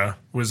Jazeera.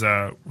 Was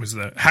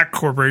the hack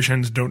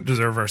corporations don't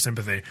deserve our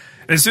sympathy?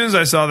 And as soon as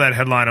I saw that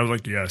headline, I was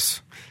like,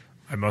 yes,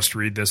 I must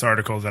read this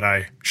article that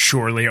I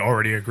surely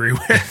already agree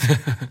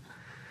with.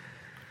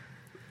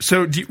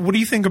 So, what do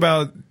you think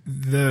about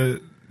the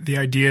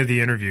idea of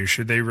the interview?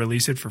 Should they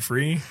release it for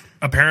free?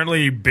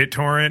 Apparently,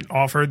 BitTorrent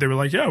offered. They were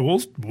like, yeah,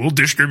 we'll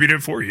distribute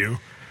it for you.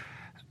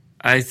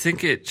 I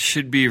think it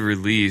should be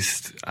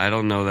released. I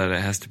don't know that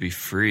it has to be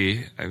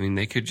free. I mean,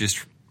 they could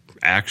just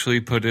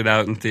actually put it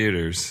out in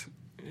theaters.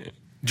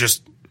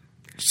 Just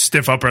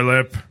stiff upper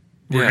lip.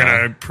 We're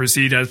going to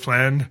proceed as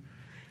planned.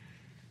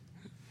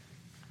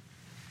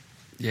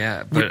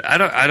 Yeah, but I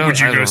don't. Would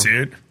you go see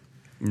it?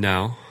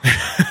 No.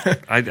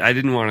 I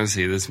didn't want to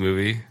see this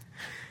movie.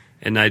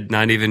 And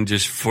not even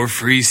just for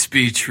free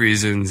speech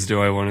reasons do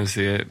I want to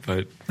see it,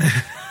 but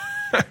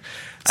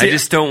I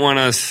just don't want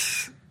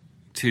us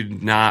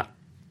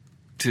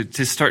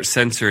to start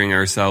censoring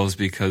ourselves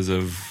because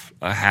of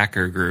a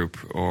hacker group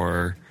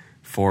or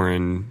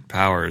foreign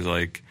powers.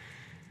 Like,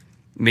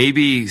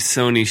 maybe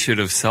Sony should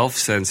have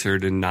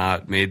self-censored and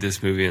not made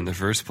this movie in the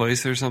first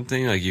place or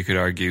something. Like, you could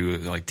argue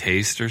like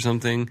taste or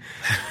something.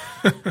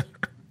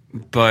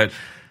 But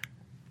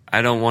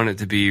I don't want it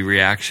to be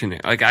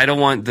reactionary. Like, I don't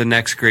want the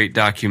next great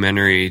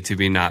documentary to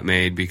be not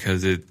made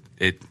because it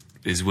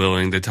is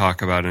willing to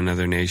talk about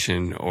another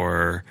nation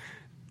or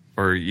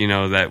you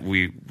know, that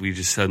we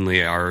just suddenly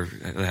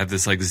have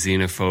this like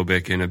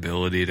xenophobic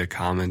inability to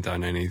comment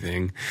on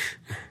anything.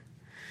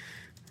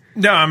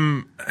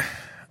 No,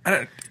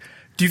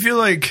 do you feel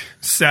like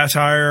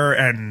satire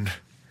and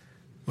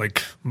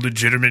like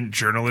legitimate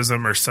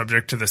journalism are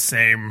subject to the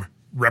same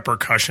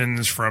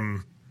repercussions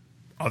from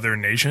other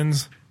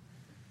nations?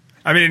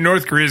 I mean, in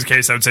North Korea's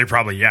case, I would say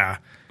probably yeah.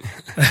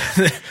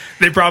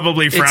 They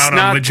probably frown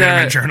on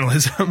legitimate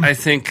journalism. I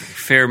think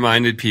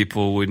fair-minded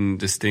people wouldn't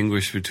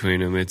distinguish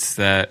between them. It's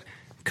that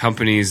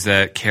companies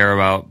that care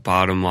about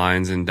bottom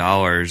lines and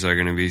dollars are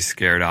going to be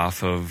scared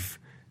off of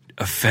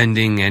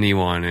offending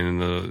anyone,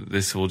 and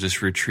this will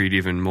just retreat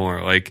even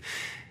more. Like,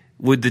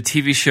 would the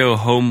TV show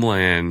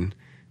Homeland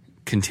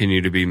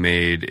continue to be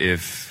made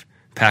if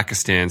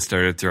Pakistan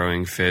started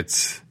throwing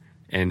fits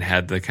and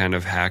had the kind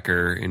of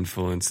hacker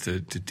influence to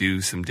do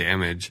some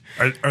damage?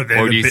 Are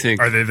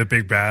they the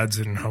big bads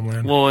in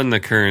Homeland? Well, in the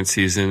current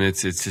season,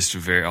 it's just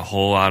a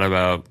whole lot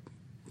about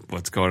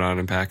what's going on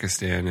in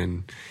Pakistan,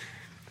 and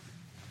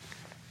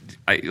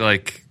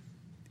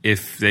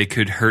if they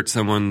could hurt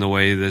someone the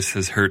way this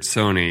has hurt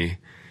Sony,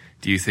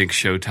 do you think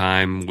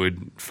Showtime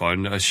would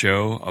fund a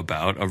show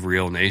about a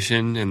real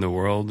nation in the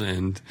world?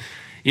 And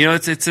you know,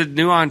 it's a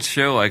nuanced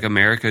show. Like,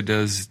 America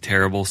does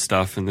terrible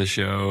stuff in the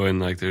show, and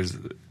like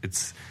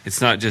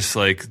it's not just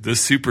like the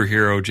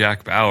superhero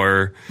Jack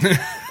Bauer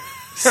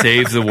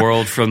save the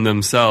world from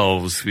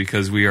themselves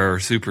because we are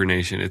a super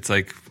nation. It's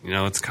like, you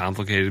know, it's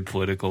complicated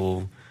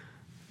political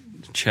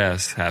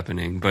chess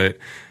happening, but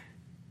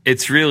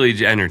it's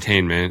really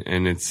entertainment,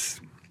 and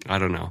I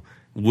don't know.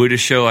 Would a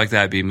show like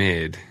that be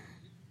made?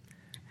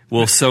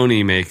 Will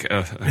Sony make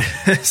a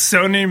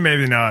Sony?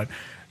 Maybe not.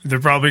 They're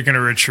probably going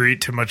to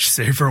retreat to much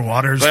safer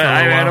waters for a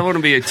while. I don't want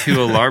to be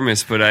too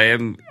alarmist, but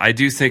I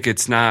do think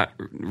it's not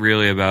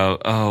really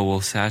about,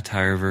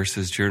 satire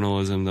versus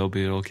journalism, they'll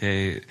be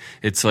okay.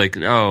 It's like,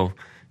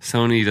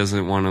 Sony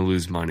doesn't want to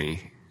lose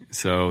money,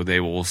 so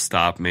they will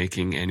stop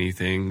making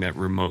anything that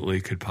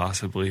remotely could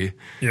possibly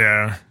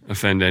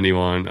offend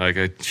anyone, like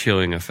a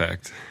chilling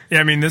effect. Yeah,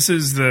 I mean, this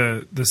is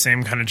the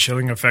same kind of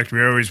chilling effect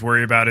we always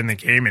worry about in the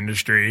game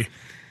industry,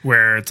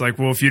 where it's like,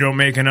 well, if you don't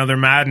make another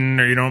Madden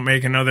or you don't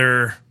make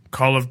another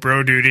Call of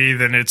Bro Duty,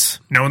 then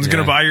no one's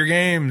going to buy your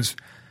games.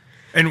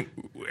 And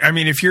I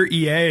mean, if you're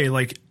EA,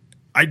 like,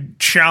 I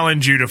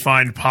challenge you to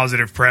find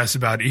positive press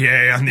about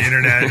EA on the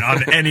internet,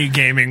 on any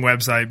gaming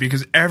website,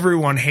 because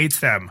everyone hates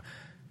them.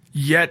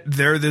 Yet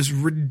they're this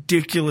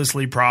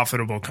ridiculously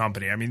profitable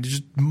company. I mean,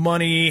 just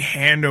money,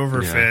 hand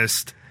over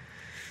fist.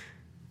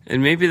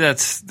 And maybe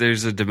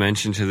there's a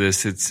dimension to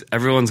this. It's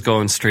everyone's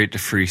going straight to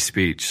free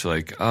speech.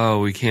 Like,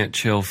 oh, we can't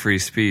chill free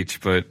speech.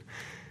 But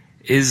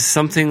is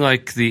something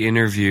like the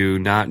interview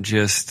not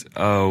just,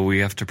 oh, we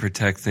have to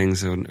protect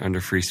things under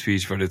free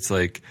speech, but it's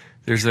like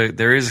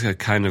there is a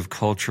kind of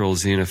cultural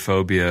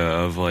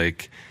xenophobia of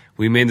like,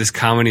 we made this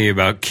comedy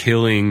about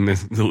killing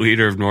the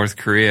leader of North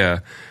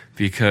Korea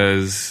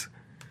because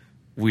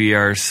we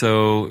are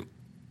so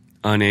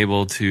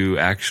unable to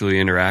actually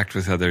interact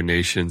with other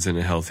nations in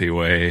a healthy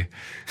way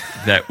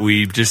that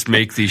we just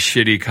make these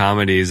shitty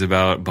comedies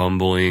about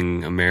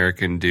bumbling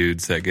American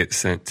dudes that get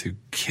sent to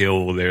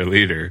kill their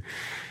leader.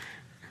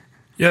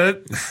 Yeah,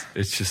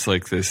 it's just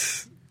like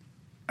this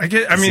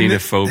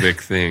xenophobic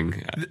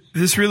thing.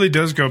 This really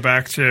does go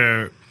back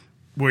to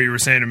what you were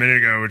saying a minute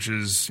ago, which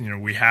is,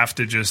 we have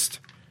to just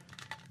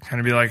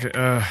kind of be like,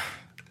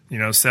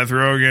 Seth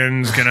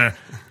Rogen's going to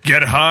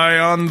get high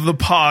on the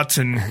pot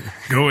and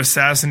go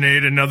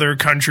assassinate another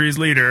country's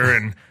leader.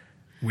 And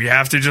we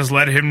have to just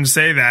let him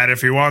say that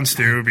if he wants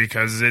to,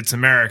 because it's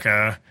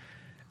America.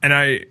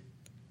 And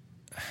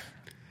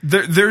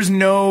there's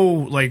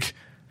no, like,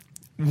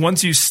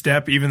 once you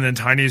step even the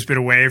tiniest bit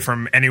away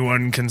from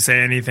anyone can say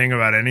anything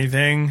about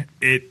anything,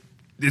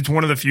 it's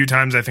one of the few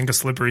times I think a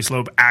slippery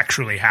slope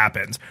actually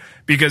happens.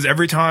 Because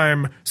every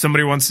time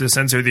somebody wants to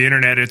censor the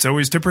internet, it's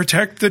always to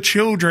protect the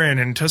children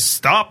and to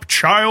stop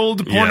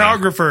child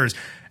pornographers.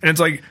 And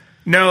it's like,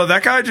 no,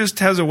 that guy just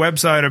has a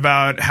website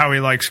about how he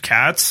likes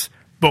cats.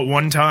 But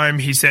one time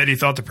he said he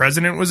thought the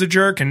president was a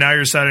jerk, and now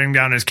you're shutting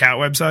down his cat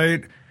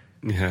website.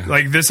 Yeah.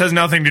 Like, this has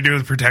nothing to do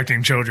with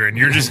protecting children.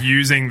 You're just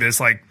using this,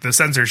 like, the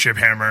censorship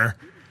hammer.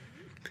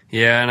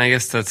 Yeah, and I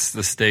guess that's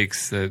the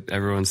stakes that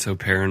everyone's so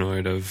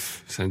paranoid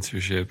of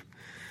censorship.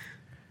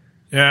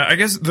 Yeah, I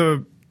guess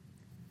it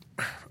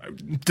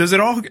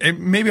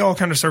maybe all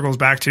kind of circles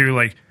back to,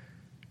 like,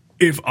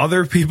 if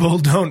other people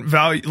don't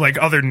value,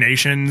 like, other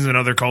nations and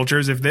other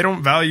cultures, if they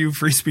don't value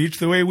free speech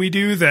the way we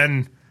do,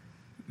 then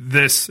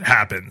this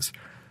happens.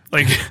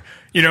 Like,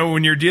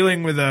 when you're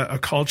dealing with a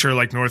culture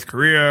like North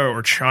Korea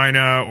or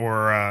China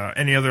or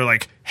any other,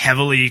 like,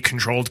 heavily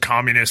controlled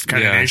communist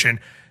kind of nation,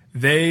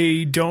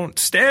 they don't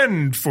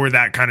stand for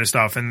that kind of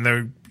stuff, and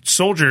the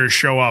soldiers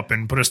show up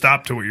and put a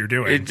stop to what you're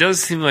doing. It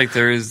does seem like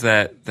there is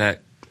that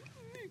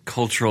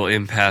cultural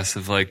impasse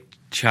of, like,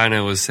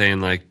 China was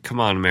saying, like, come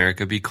on,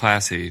 America, be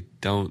classy.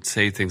 Don't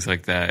say things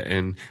like that.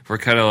 And we're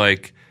kind of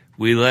like,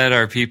 we let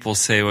our people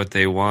say what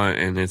they want,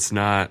 and it's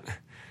not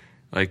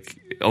like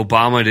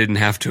Obama didn't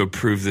have to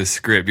approve this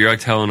script. You're like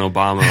telling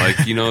Obama,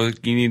 like, you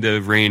need to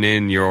rein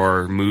in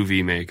your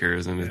movie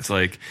makers. And it's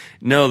like,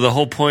 no, the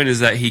whole point is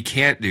that he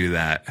can't do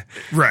that.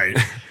 Right.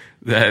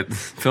 That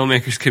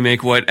filmmakers can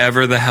make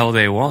whatever the hell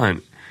they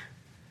want.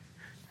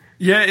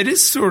 Yeah, it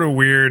is sort of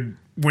weird.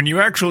 When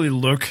you actually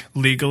look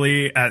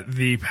legally at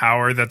the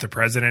power that the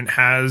president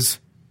has,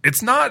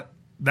 it's not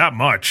that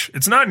much.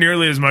 It's not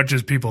nearly as much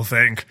as people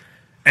think.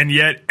 And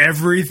yet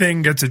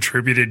everything gets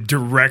attributed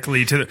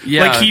directly to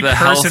he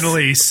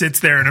personally sits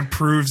there and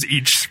approves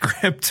each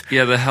script.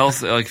 Yeah, the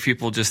health, like,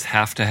 people just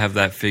have to have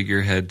that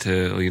figurehead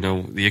to,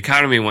 the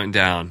economy went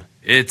down.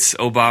 It's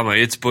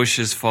Obama. It's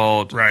Bush's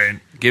fault. Right.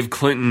 Give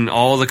Clinton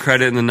all the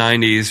credit in the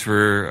 90s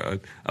for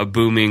a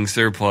booming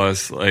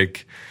surplus.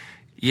 Like,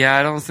 yeah,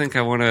 I don't think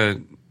I want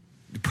to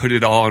put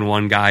it all on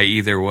one guy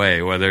either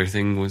way, whether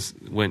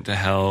went to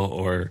hell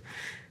or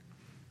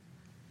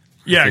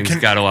things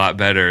got a lot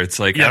better. It's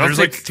like, there's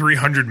like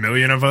 300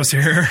 million of us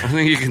here. I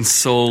think you can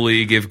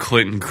solely give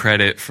Clinton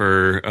credit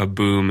for a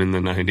boom in the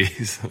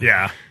 90s.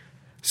 Yeah.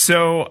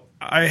 So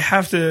I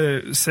have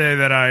to say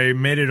that I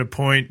made it a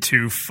point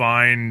to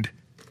find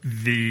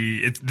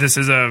this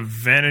is a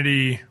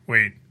Van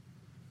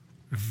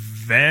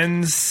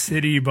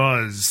City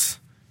Buzz,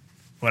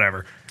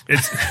 whatever.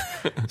 It's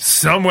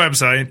some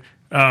website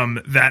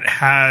that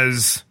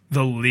has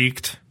the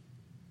leaked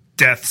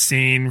death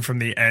scene from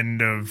the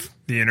end of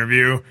the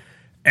interview,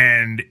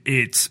 and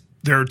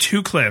there are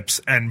two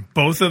clips, and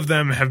both of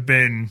them have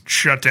been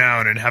shut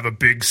down and have a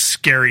big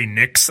scary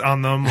nix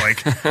on them,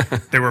 like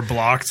they were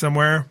blocked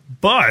somewhere.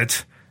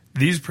 But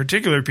these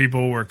particular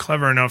people were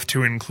clever enough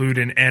to include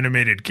an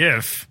animated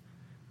GIF,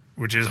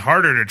 which is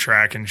harder to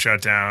track and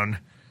shut down.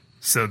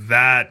 So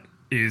that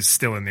is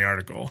still in the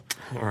article.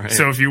 All right.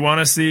 So if you want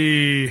to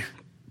see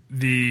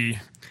the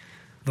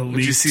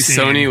Did you see scene,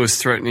 Sony was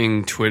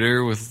threatening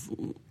Twitter with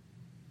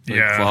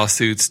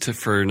lawsuits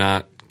for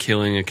not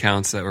killing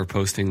accounts that were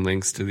posting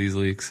links to these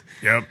leaks?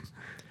 Yep.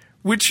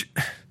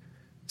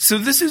 So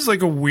this is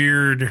like a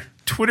weird...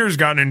 Twitter's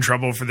gotten in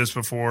trouble for this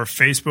before.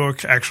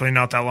 Facebook, actually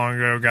not that long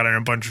ago, got in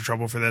a bunch of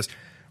trouble for this,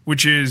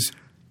 which is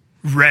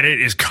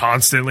Reddit is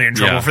constantly in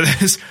trouble for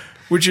this,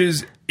 which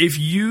is if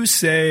you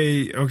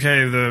say,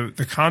 okay,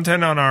 the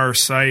content on our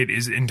site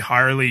is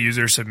entirely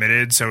user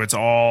submitted, so it's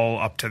all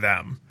up to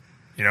them.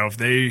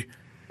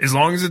 As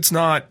long as it's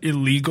not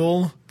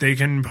illegal, they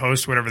can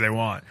post whatever they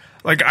want.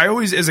 Like,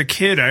 as a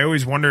kid, I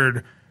always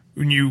wondered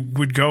when you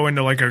would go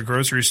into like a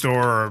grocery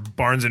store or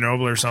Barnes and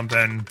Noble or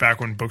something back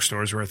when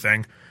bookstores were a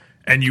thing,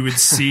 and you would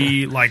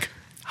see like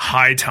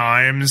High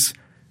Times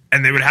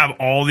and they would have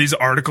all these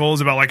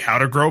articles about like how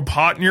to grow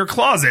pot in your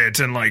closet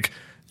and like,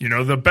 you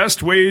know, the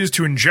best ways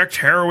to inject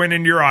heroin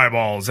into your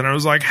eyeballs. And I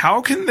was like,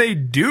 how can they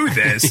do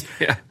this?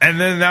 Yeah. And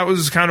then that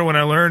was kind of when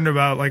I learned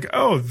about like,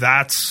 oh,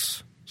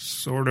 that's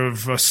sort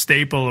of a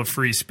staple of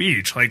free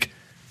speech. Like,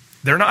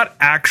 they're not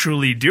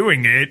actually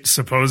doing it,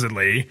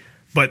 supposedly,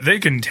 but they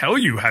can tell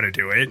you how to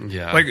do it.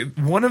 Yeah. Like,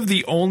 one of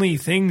the only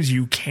things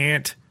you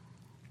can't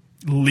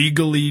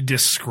legally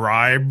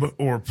describe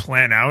or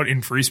plan out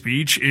in free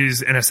speech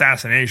is an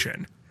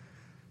assassination.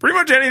 Pretty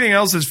much anything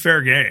else is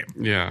fair game.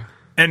 Yeah.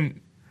 And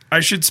I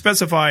should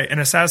specify an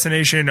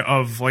assassination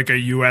of like a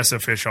U.S.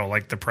 official,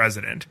 like the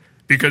president,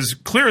 because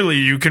clearly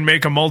you can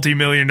make a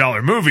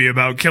multi-million-dollar movie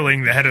about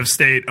killing the head of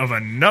state of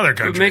another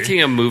country. But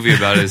making a movie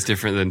about it is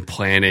different than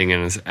planning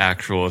an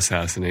actual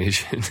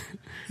assassination.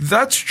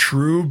 That's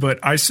true, but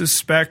I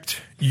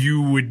suspect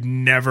you would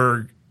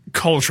never,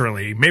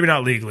 culturally, maybe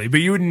not legally, but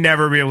you would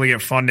never be able to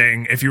get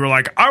funding if you were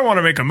like, I want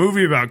to make a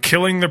movie about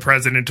killing the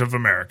president of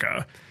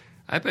America.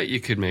 I bet you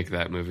could make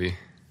that movie.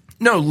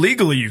 No,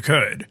 legally you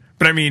could.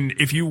 But I mean,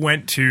 if you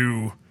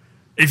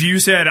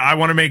said, I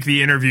want to make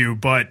the interview,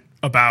 but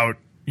about,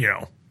 you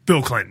know,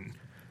 Bill Clinton,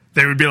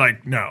 they would be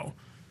like, no,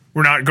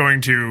 we're not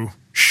going to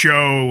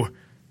show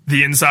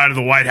the inside of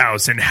the White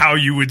House and how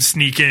you would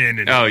sneak in.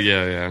 And Oh,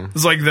 yeah.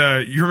 it's like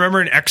you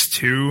remember in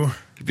X2?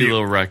 It'd be a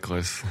little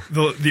reckless.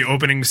 The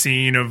opening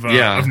scene of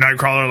Yeah.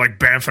 Nightcrawler like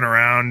bamfing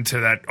around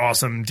to that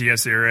awesome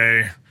Dies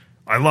Irae.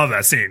 I love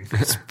that scene.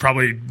 It's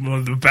probably one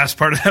of the best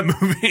part of that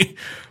movie.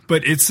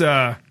 But it's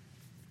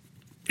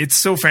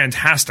so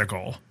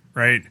fantastical,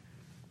 right?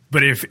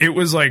 But if it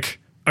was like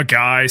a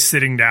guy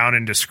sitting down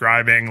and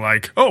describing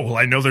like, oh, well,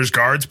 I know there's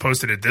guards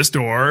posted at this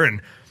door,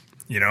 and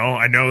you know,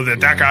 I know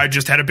that guy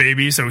just had a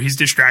baby, so he's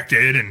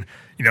distracted, and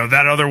you know,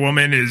 that other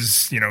woman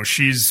is, you know,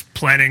 she's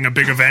planning a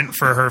big event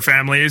for her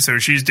family, so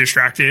she's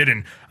distracted,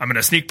 and I'm going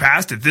to sneak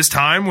past at this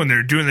time when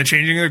they're doing the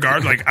changing of the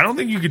guard. Like, I don't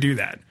think you could do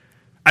that.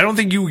 I don't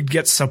think you would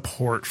get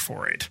support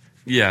for it.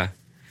 Yeah.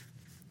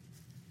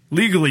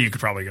 Legally, you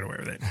could probably get away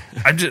with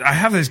it. I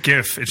have this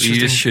GIF. It's You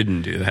just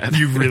shouldn't do that.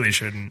 You really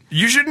shouldn't.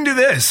 You shouldn't do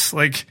this.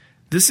 Like,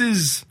 this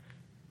is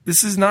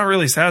not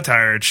really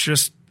satire. It's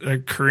just a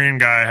Korean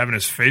guy having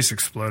his face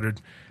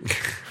exploded.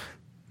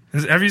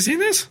 Have you seen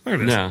this? Look at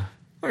this. No.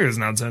 Look at this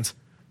nonsense.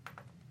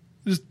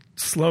 Just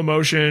slow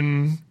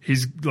motion.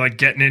 He's like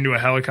getting into a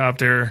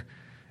helicopter,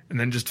 and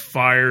then just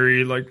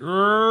fiery, like,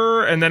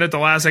 and then at the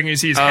last second you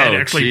see his head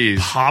actually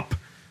pop.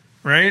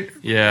 Right?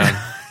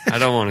 Yeah. I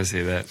don't want to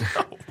see that.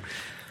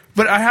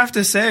 But I have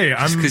to say,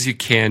 Just because you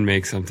can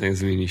make something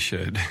doesn't mean you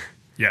should.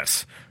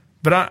 Yes.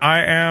 But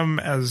I am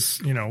as,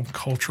 you know,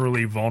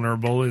 culturally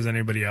vulnerable as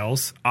anybody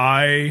else.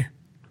 I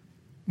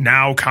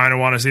now kind of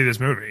want to see this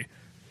movie.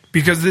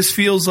 Because this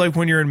feels like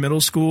when you're in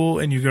middle school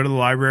and you go to the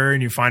library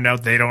and you find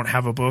out they don't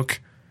have a book.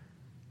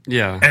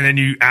 Yeah. And then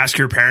you ask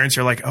your parents,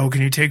 you're like, oh,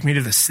 can you take me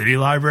to the city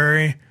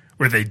library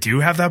where they do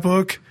have that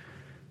book?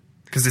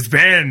 Because it's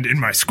banned in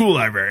my school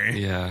library.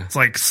 Yeah. It's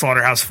like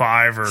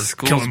Slaughterhouse-Five or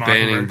Schools Kill 'Em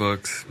banning Mockingbird.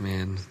 books,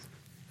 man.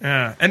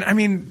 Yeah. And I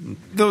mean,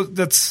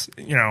 that's,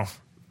 you know,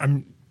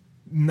 I'm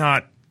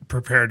not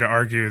prepared to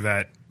argue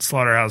that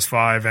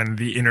Slaughterhouse-Five and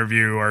The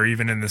Interview are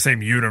even in the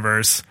same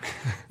universe,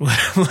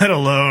 let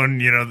alone,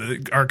 you know,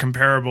 are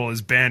comparable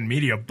as banned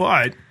media.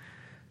 But,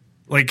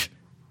 like,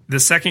 the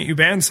second you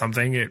ban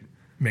something, it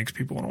makes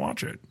people want to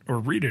watch it or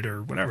read it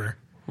or whatever.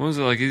 What was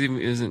it like?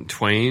 Isn't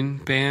Twain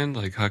banned?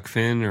 Like Huck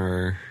Finn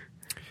or...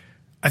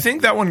 I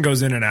think that one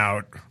goes in and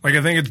out. Like,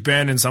 I think it's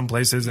banned in some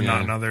places and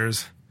not in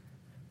others.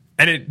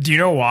 And do you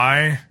know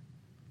why?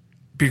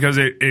 Because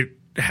it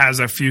has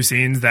a few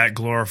scenes that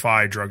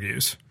glorify drug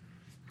use.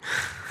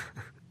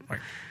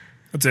 Like,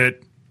 that's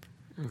it.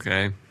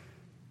 Okay.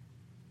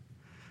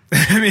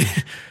 I mean,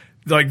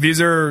 like, these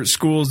are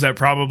schools that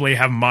probably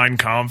have Mein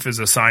Kampf as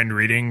assigned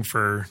reading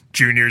for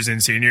juniors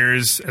and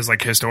seniors as,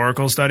 like,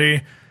 historical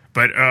study.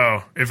 But,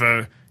 if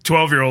a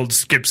 12-year-old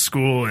skips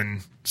school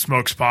and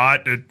smokes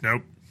pot,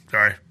 nope,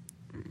 sorry.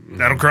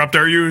 That'll corrupt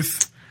our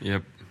youth.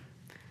 Yep.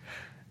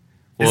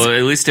 Well,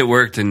 at least it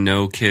worked and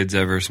no kids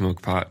ever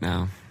smoke pot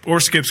now. Or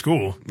skip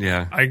school.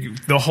 Yeah.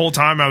 The whole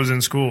time I was in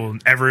school,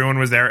 everyone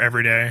was there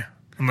every day,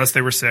 unless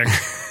they were sick.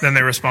 Then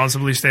they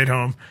responsibly stayed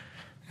home.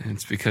 And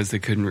it's because they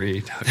couldn't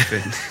read Huck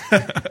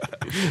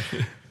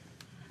Finn.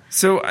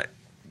 So,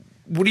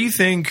 what do you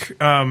think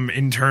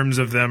in terms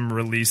of them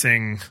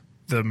releasing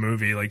the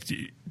movie? Like,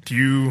 do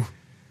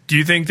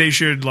you think they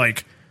should,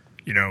 like,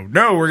 you know,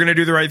 no, we're going to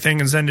do the right thing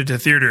and send it to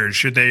theaters?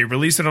 Should they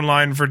release it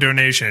online for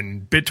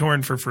donation?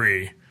 BitTorrent for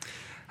free?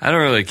 I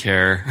don't really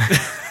care.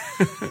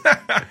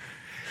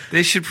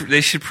 They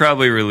should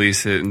probably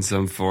release it in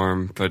some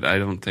form, but I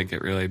don't think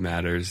it really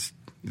matters.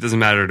 It doesn't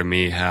matter to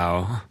me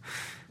how.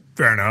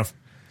 Fair enough.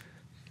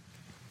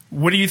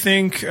 What do you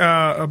think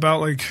about,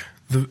 like,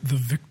 the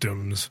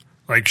victims?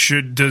 Like,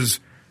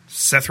 does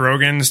Seth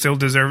Rogen still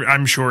deserve?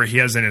 I'm sure he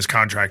has in his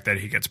contract that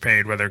he gets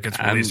paid, whether it gets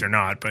released or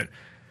not. But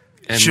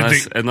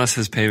unless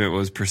his payment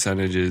was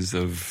percentages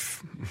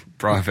of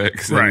profit,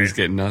 because then Right. he's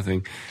getting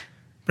nothing.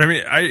 I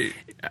mean,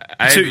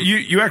 so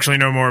you actually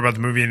know more about the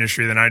movie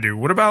industry than I do.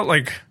 What about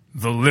like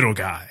the little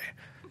guy?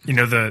 You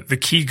know, the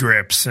key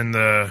grips and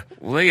the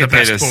they get the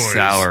paid best a boys.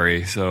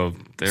 salary, so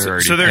they're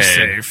already So they're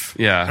paid. safe.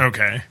 Yeah.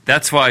 Okay.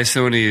 That's why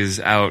Sony is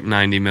out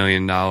 $90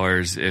 million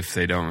if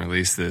they don't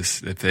release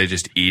this. If they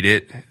just eat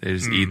it, they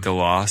just eat the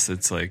loss.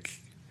 It's like...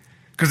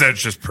 Because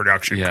that's just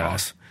production Yeah.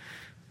 costs.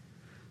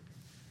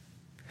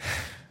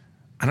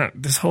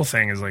 This whole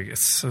thing is like,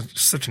 it's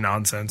such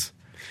nonsense.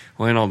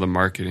 Well, and all the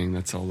marketing,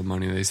 that's all the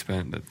money they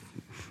spent. That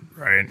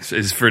Right.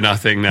 is for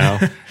nothing now.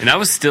 And I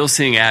was still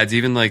seeing ads,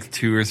 even like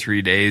 2 or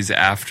 3 days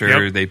after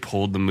Yep. they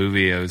pulled the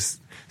movie. I was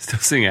still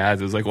seeing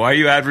ads. I was like, why are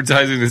you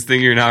advertising this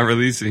thing you're not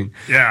releasing?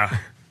 Yeah.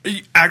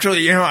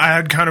 Actually, you know, I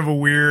had kind of a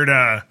weird,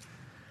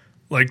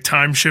 like,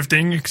 time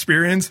shifting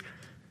experience.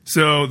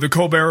 So the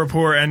Colbert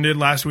Report ended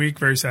last week.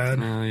 Very sad.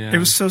 Oh, yeah. It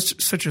was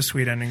such a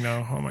sweet ending,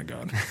 though. Oh, my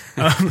God.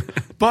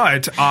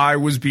 But I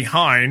was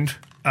behind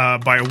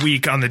by a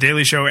week on The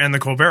Daily Show and the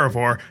Colbert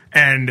Report,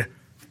 and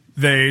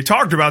they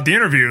talked about the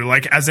interview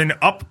like as an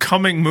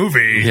upcoming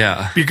movie.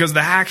 Yeah. Because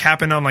the hack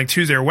happened on like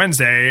Tuesday or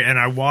Wednesday, and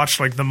I watched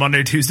like the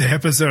Monday, Tuesday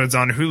episodes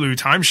on Hulu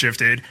time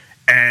shifted,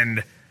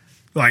 and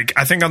like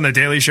I think on the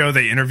Daily Show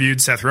they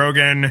interviewed Seth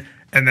Rogen,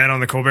 and then on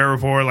the Colbert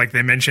Report like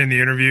they mentioned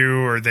the interview,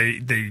 or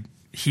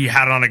he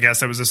had on a guest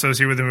that was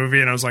associated with the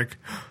movie, and I was like,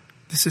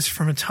 this is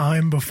from a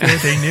time before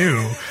they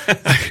knew.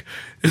 Like,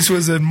 this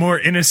was a more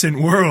innocent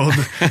world.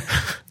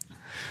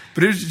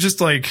 But it was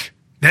just like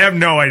they have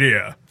no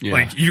idea. Yeah.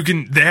 Like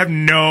they have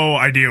no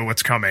idea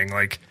what's coming.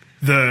 Like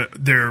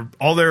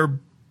all their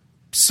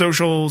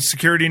social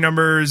security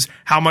numbers,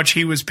 how much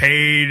he was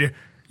paid,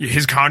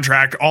 his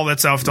contract, all that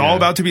stuff. It's all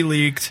about to be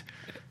leaked.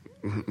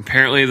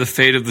 Apparently, the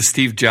fate of the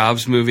Steve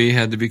Jobs movie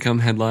had to become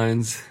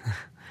headlines.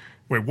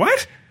 Wait,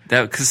 what?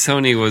 That because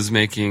Sony was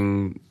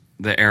making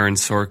the Aaron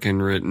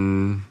Sorkin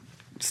written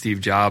Steve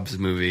Jobs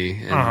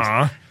movie,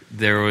 and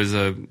there was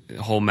a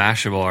whole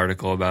Mashable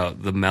article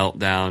about the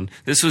meltdown.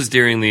 This was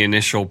during the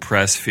initial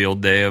press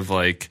field day of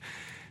like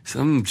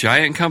some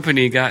giant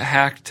company got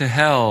hacked to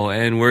hell,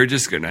 and we're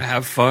just gonna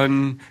have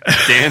fun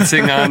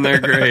dancing on their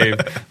grave.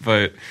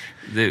 But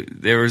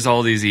there was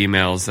all these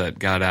emails that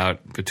got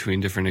out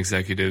between different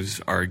executives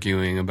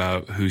arguing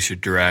about who should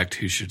direct,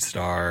 who should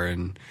star,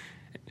 and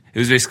it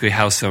was basically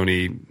how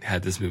Sony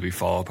had this movie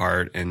fall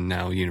apart, and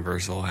now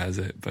Universal has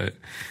it. But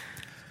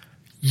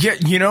yeah,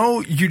 you know,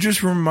 you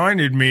just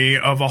reminded me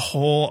of a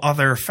whole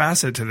other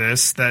facet to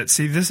this. This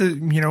is,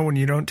 you know, when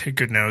you don't take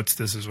good notes,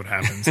 this is what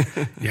happens.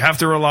 You have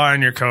to rely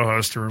on your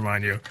co-host to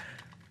remind you.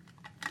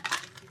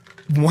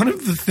 One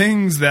of the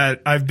things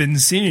that I've been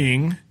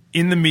seeing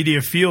in the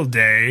media field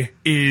day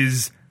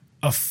is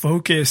a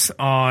focus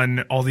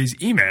on all these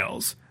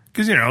emails.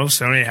 Because, you know,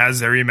 Sony has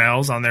their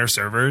emails on their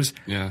servers.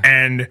 Yeah.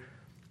 And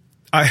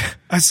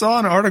I saw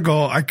an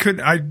article. I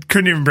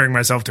couldn't even bring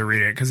myself to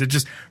read it because it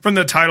just, from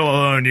the title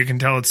alone, you can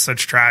tell it's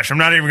such trash. I'm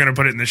not even going to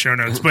put it in the show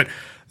notes, but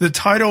the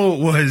title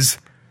was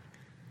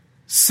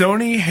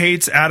 "Sony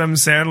hates Adam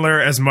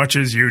Sandler as much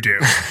as you do."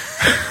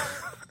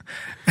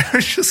 I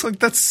was just like,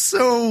 that's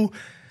so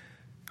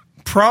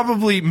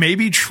probably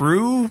maybe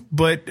true,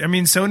 but I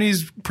mean,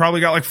 Sony's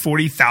probably got like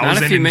 40,000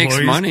 not if he employees.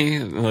 makes money.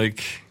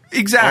 Like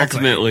Exactly.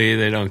 ultimately,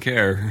 they don't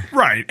care.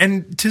 Right.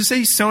 And to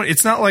say Sony,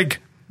 it's not like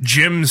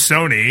Jim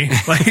Sony.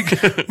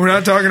 Like, we're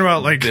not talking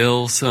about like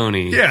Bill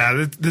Sony.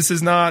 Yeah, this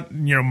is not,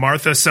 you know,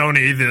 Martha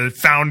Sony, the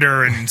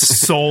founder and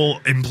sole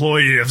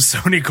employee of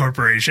Sony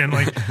Corporation.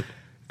 Like,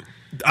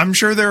 I'm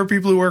sure there are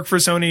people who work for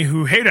Sony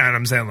who hate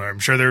Adam Sandler. I'm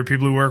sure there are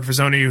people who work for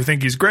Sony who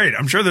think he's great.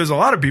 I'm sure there's a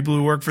lot of people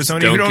who work for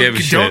Sony who Don't give a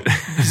shit.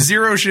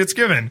 zero shit's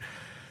given.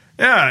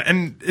 Yeah,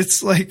 and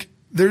it's like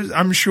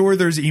I'm sure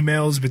there's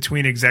emails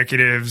between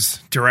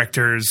executives,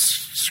 directors,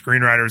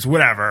 screenwriters,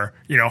 whatever,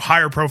 you know,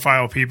 higher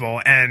profile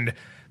people, and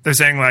they're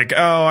saying like,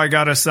 "Oh, I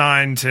got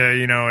assigned to,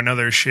 you know,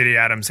 another shitty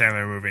Adam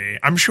Sandler movie."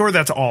 I'm sure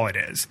that's all it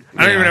is.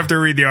 I don't even have to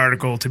read the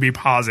article to be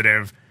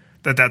positive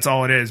that that's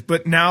all it is.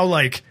 But now,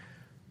 like,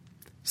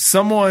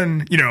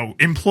 someone, you know,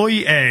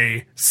 employee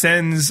A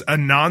sends a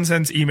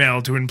nonsense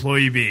email to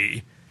employee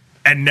B,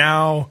 and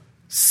now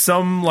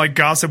some like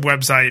gossip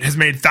website has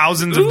made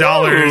thousands of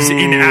dollars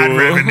in ad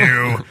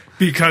revenue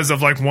because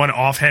of like one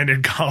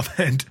offhanded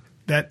comment.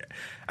 That,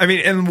 I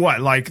mean, and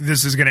what, like,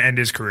 this is going to end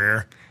his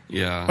career?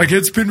 Yeah. Like,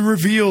 it's been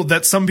revealed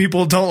that some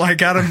people don't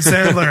like Adam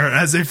Sandler,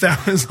 as if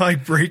that was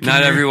like breaking Not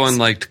news. everyone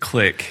liked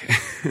Click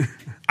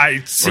I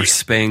see, or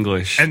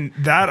Spanglish. and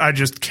that I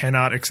just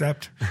cannot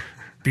accept,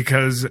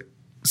 because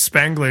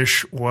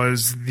Spanglish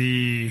was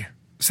the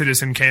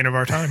Citizen Kane of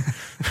our time.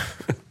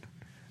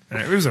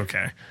 And it was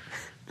okay.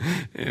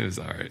 It was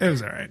all right. It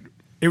was all right.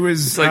 It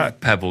was It's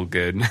like Pebble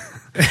good.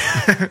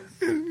 it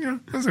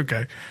was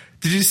okay.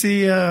 Did you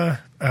see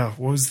what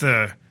was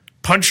the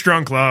Punch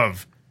Drunk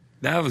Love?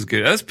 That was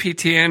good. That was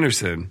P.T.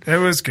 Anderson. It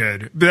was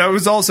good. But that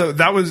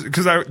was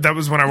because that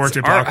was when I worked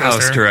at Art Blockbuster.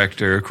 house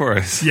director, of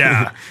course.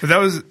 Yeah, but that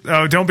was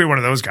don't be one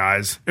of those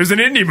guys. It was an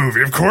indie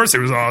movie. Of course, it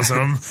was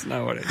awesome. That's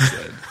not what I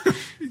said.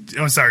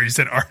 Oh, sorry, you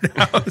said art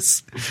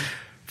house.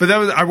 But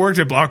I worked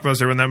at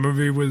Blockbuster when that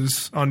movie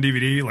was on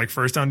DVD, like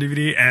first on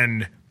DVD,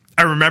 and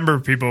I remember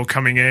people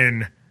coming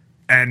in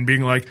and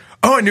being like,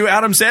 "Oh, a new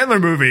Adam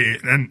Sandler movie."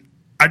 And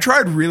I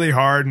tried really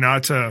hard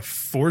not to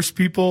force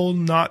people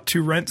not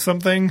to rent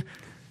something,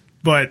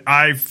 but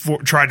I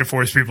tried to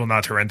force people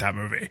not to rent that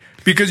movie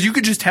because you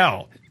could just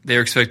tell.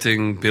 They're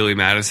expecting Billy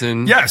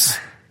Madison. Yes.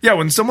 Yeah,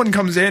 when someone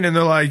comes in and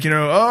they're like,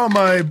 "Oh,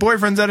 my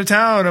boyfriend's out of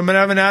town. I'm going to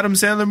have an Adam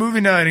Sandler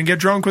movie night and get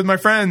drunk with my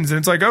friends." And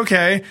it's like,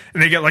 okay.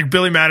 And they get like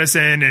Billy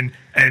Madison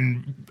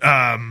and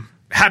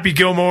Happy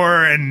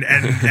Gilmore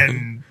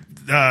and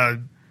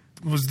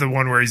was the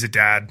one where he's a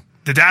dad.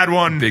 The dad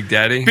one. Big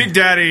Daddy. Big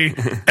Daddy.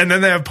 And then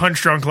they have Punch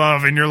Drunk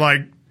Love and you're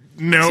like,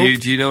 no.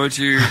 Do you know what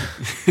you're...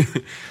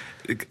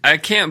 I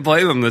can't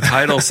blame him. The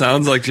title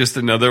sounds like just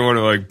another one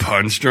of like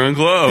Punch Drunk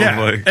Love. Yeah.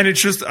 Like, and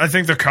it's just, I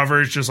think the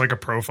cover is just like a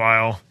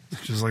profile.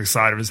 It's just like the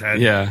side of his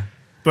head. yeah.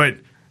 But,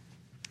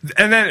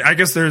 and then I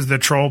guess there's the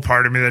troll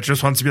part of me that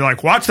just wants to be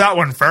like, watch that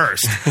one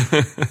first.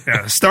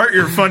 Yeah. Start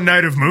your fun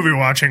night of movie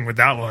watching with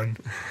that one.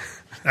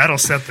 That'll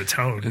set the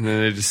tone. And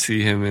then they just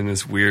see him in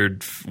this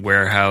weird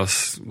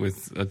warehouse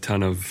with a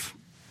ton of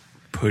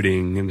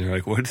pudding, and they're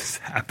like, "What is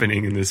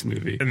happening in this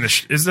movie?" And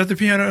is that the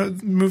piano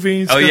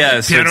movie? Oh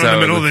yeah, piano in the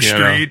middle of the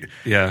street.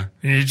 Yeah,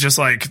 and he's just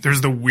like,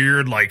 there's the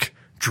weird like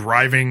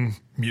driving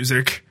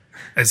music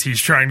as he's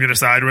trying to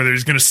decide whether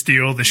he's going to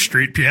steal the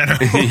street piano.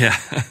 Yeah.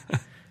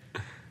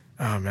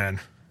 Oh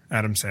man,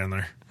 Adam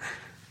Sandler.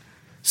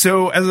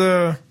 So as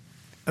a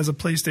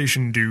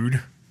PlayStation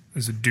dude.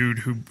 As a dude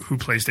who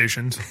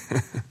PlayStations,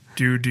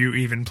 do you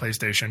even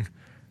PlayStation?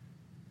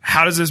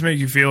 How does this make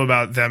you feel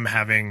about them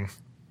having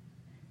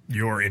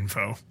your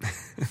info?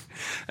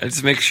 I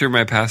just make sure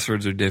my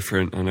passwords are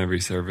different on every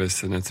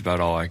service, and that's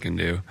about all I can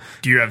do.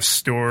 Do you have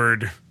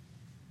stored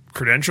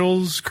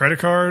credentials, credit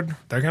card,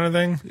 that kind of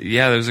thing?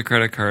 Yeah, there's a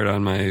credit card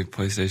on my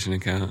PlayStation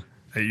account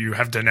that you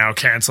have to now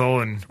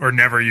cancel or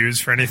never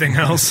use for anything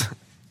else.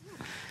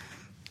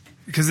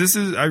 Because this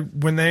is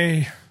when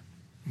they.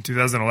 In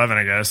 2011,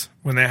 I guess,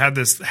 when they had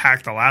this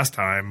hack the last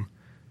time,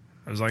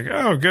 I was like,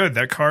 oh, good.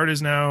 That card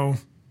is now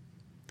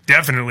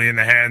definitely in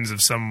the hands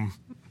of some...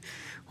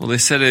 Well, they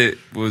said it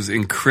was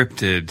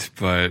encrypted,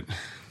 but...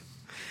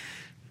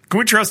 Can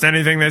we trust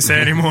anything they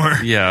say anymore?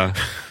 Yeah.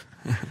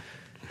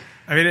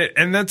 I mean,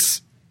 and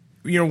that's,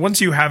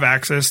 once you have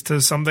access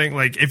to something,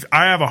 like if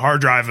I have a hard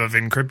drive of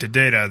encrypted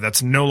data,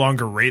 that's no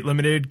longer rate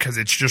limited because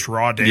it's just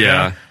raw data.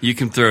 Yeah, you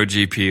can throw a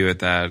GPU at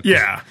that.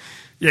 Yeah.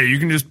 Yeah, you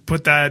can just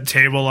put that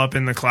table up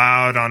in the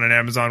cloud on an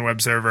Amazon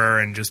web server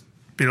and just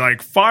be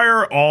like,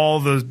 fire all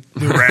the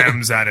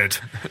RAMs at it.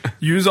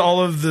 Use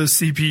all of the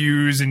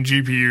CPUs and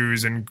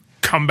GPUs and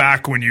come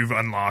back when you've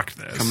unlocked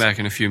this. Come back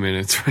in a few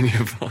minutes when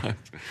you've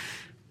unlocked.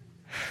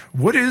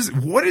 What is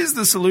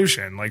the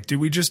solution? Like, do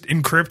we just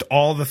encrypt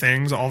all the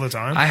things all the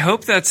time? I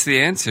hope that's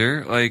the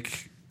answer.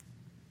 Like,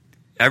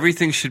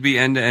 everything should be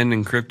end-to-end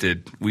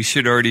encrypted. We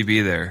should already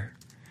be there.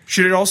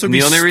 Should it also be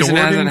the only stored reason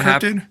it hasn't encrypted?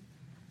 happened.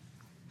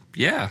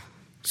 Yeah.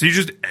 So you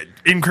just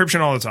encryption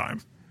all the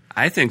time?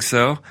 I think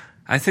so.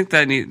 I think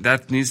that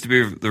needs to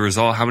be the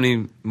result. How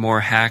many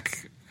more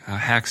hacks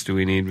do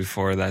we need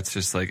before that's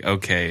just like,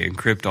 okay,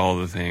 encrypt all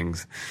the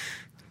things?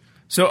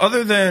 So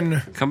other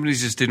than... Companies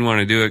just didn't want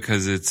to do it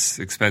because it's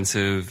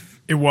expensive.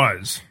 It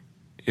was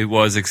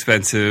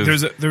expensive.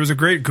 There was a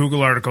great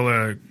Google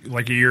article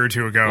like a year or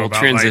two ago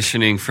about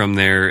transitioning from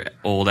their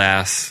old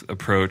ass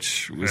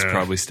approach was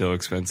probably still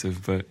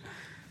expensive, but...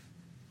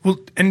 Well,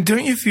 and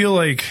don't you feel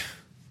like...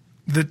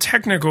 the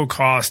technical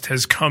cost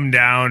has come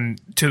down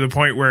to the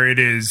point where it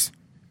is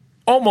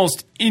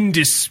almost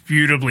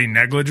indisputably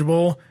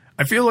negligible.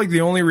 I feel like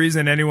the only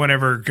reason anyone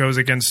ever goes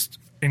against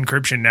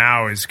encryption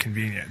now is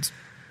convenience.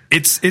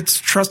 It's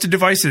trusted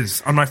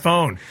devices on my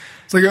phone.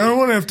 It's like, I don't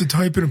want to have to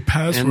type in a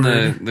password.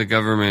 And the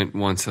government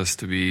wants us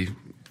to be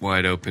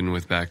wide open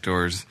with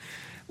backdoors,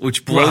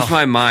 which blows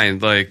my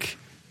mind. Like,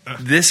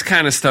 this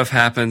kind of stuff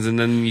happens, and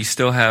then you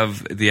still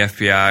have the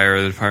FBI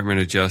or the Department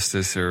of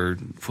Justice or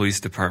police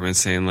department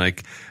saying,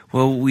 like,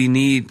 well,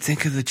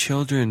 think of the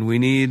children. We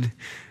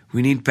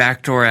need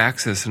backdoor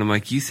access. And I'm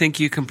like, you think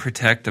you can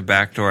protect a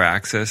backdoor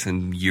access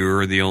and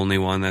you're the only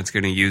one that's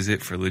going to use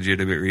it for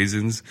legitimate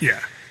reasons? Yeah.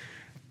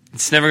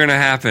 It's never going to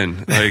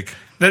happen. Like,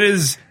 that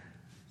is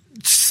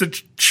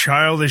such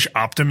childish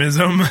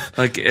optimism.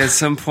 Like, at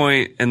some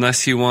point,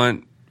 unless you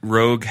want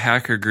rogue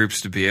hacker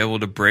groups to be able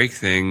to break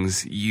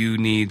things, you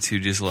need to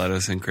just let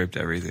us encrypt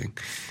everything.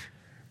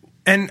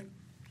 And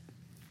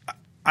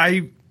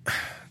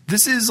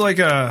this is like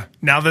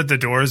now that the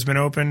door has been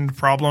opened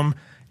problem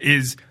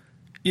is,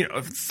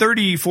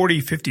 30, 40,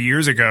 50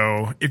 years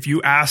ago, if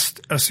you asked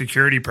a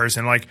security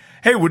person like,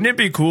 hey, wouldn't it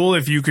be cool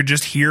if you could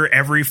just hear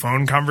every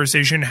phone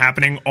conversation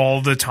happening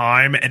all the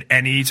time at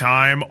any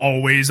time,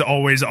 always,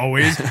 always,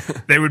 always?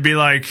 They would be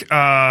like,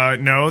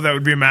 no, that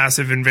would be a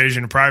massive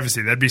invasion of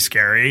privacy. That'd be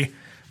scary.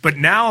 But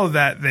now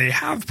that they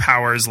have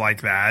powers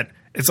like that,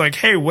 it's like,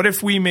 hey, what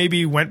if we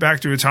maybe went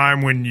back to a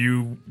time when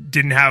you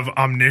didn't have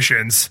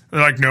omniscience?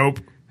 They're like, nope.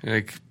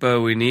 Like,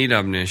 but we need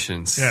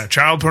omniscience. Yeah,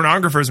 child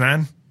pornographers,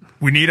 man.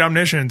 We need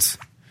omniscience.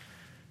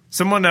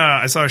 Someone,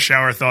 I saw a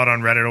shower thought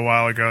on Reddit a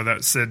while ago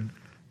that said,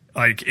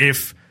 like,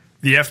 if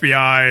the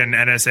FBI and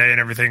NSA and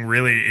everything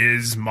really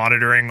is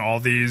monitoring all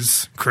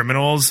these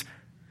criminals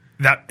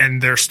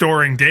and they're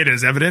storing data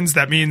as evidence,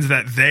 that means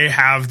that they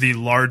have the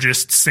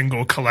largest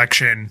single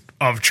collection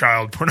of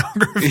child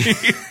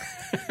pornography.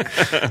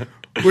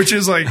 Which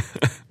is like,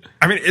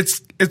 I mean,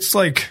 it's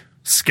like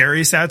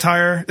scary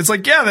satire. It's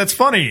like, yeah, that's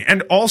funny.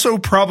 And also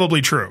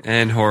probably true.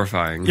 And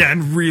horrifying. Yeah,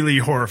 and really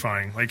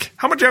horrifying. Like,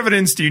 how much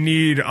evidence do you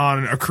need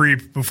on a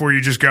creep before you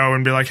just go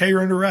and be like, hey,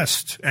 you're under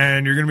arrest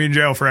and you're going to be in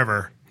jail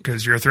forever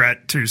because you're a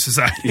threat to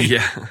society?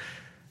 Yeah.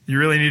 You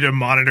really need to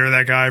monitor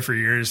that guy for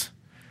years.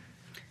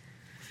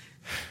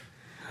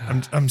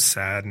 I'm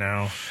sad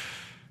now.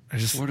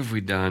 What have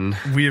we done?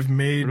 We have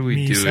made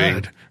me doing?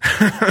 Sad.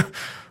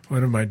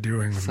 What am I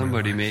doing with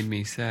Somebody made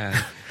me sad.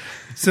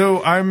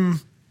 So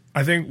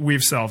I think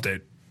we've solved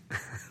it.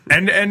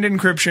 End-to-end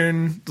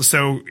encryption.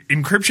 So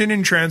encryption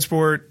in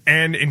transport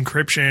and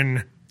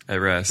encryption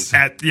at rest.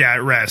 At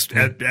rest.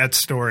 At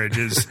storage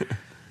is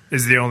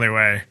the only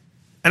way.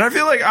 And I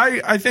feel like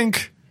I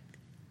think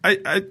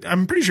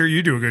I'm pretty sure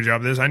you do a good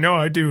job of this. I know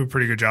I do a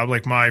pretty good job.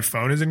 Like, my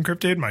phone is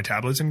encrypted, my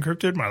tablet's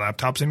encrypted, my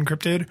laptop's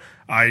encrypted.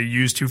 I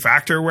use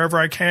two-factor wherever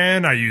I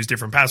can. I use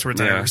different passwords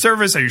on every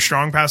service. I use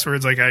strong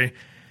passwords. Like, I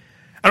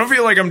don't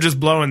feel like I'm just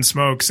blowing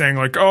smoke saying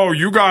like, oh,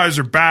 you guys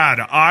are bad.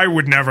 I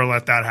would never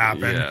let that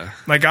happen. Yeah.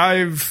 Like,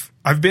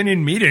 I've been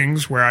in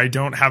meetings where I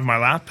don't have my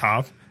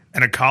laptop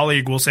and a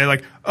colleague will say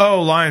like,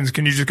 oh, Lyons,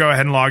 can you just go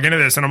ahead and log into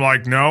this? And I'm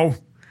like, no,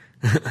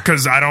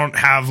 because I don't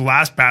have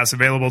LastPass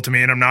available to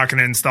me and I'm not going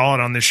to install it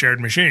on this shared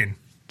machine.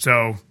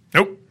 So,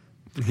 nope.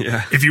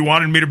 Yeah. If you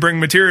wanted me to bring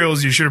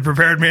materials, you should have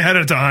prepared me ahead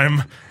of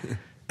time.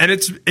 And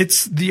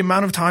it's the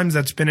amount of times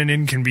that's been an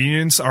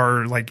inconvenience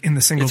are like in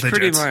the single digits.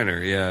 It's pretty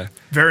minor, yeah.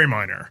 Very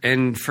minor.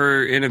 And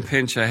in a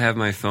pinch, I have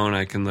my phone.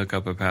 I can look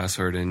up a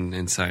password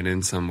and sign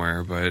in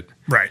somewhere. But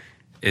right,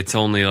 it's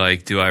only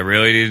like, do I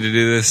really need to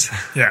do this?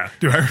 Yeah.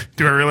 Do I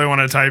really want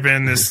to type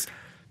in this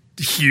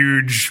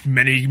huge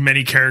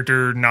many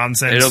character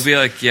nonsense? It'll be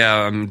like, yeah,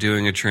 I'm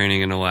doing a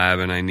training in a lab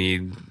and I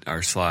need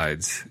our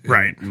slides.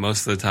 Right. And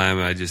most of the time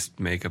I just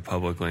make a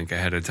public link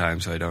ahead of time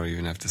so I don't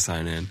even have to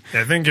sign in.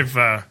 Yeah, I think if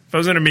I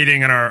was in a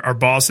meeting and our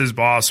boss's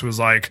boss was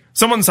like,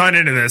 someone sign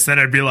into this, then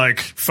I'd be like,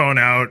 phone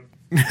out,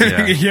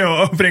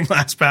 opening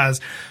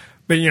LastPass.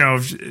 But,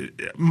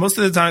 most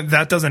of the time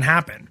that doesn't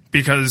happen,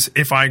 because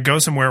if I go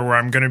somewhere where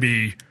I'm going to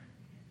be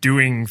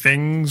doing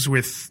things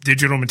with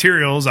digital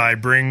materials, I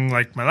bring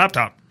like my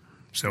laptop.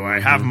 So I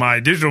have my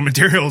digital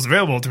materials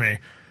available to me,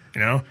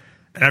 and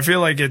I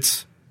feel like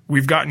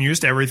we've gotten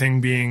used to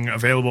everything being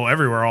available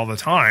everywhere all the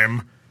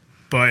time,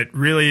 but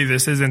really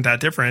this isn't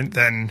that different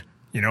than,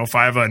 if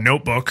I have a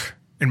notebook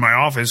in my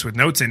office with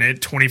notes in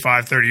it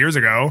 25, 30 years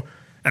ago,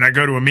 and I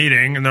go to a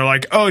meeting and they're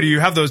like, oh, do you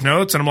have those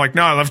notes? And I'm like,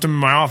 no, I left them in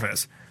my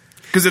office.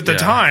 Because at the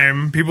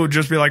time, people would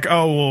just be like,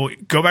 oh, well,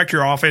 go back to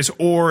your office,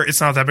 or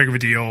it's not that big of a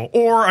deal,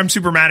 or I'm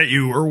super mad at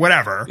you, or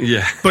whatever.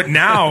 Yeah. But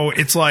now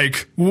it's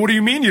like, what do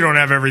you mean you don't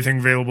have everything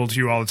available to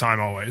you all the time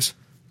always?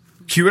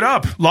 Queue it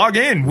up. Log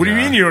in. What do you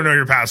mean you don't know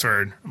your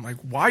password? I'm like,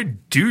 why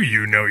do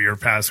you know your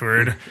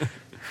password?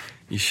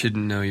 You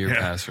shouldn't know your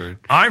password.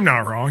 I'm not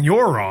wrong.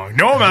 You're wrong.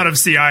 No amount of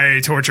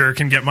CIA torture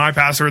can get my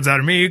passwords out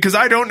of me because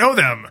I don't know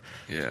them.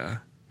 Yeah.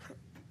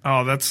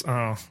 Let's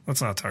not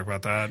talk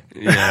about that.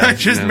 Yeah, I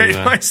just made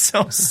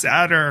myself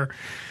sadder.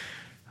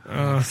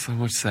 So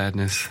much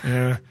sadness.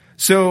 Yeah.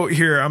 So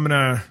here, I'm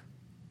gonna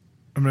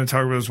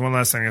talk about this one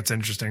last thing that's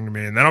interesting to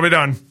me, and then I'll be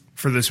done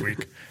for this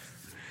week.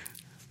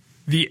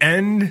 The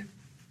end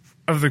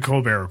of the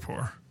Colbert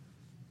Report.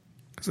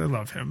 Because I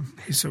love him.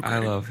 He's so great. I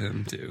love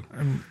him too.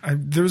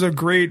 There was a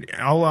great.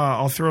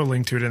 I'll throw a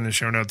link to it in the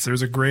show notes.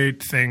 There's a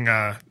great thing,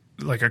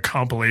 like a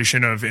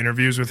compilation of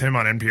interviews with him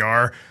on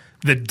NPR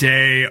the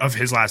day of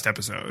his last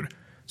episode.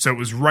 So it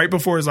was right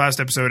before his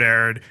last episode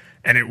aired,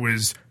 and it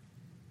was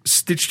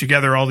stitched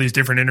together all these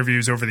different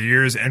interviews over the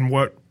years. And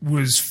what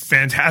was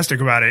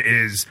fantastic about it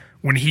is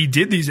when he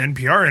did these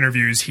NPR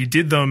interviews, he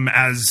did them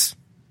as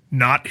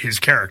not his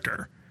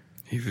character.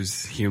 He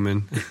was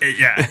human.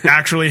 Yeah,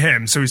 actually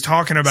him. So he's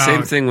talking about...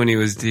 Same thing when he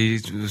was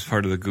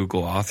part of the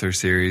Google author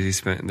series.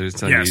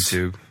 It's on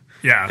YouTube.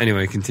 Yeah.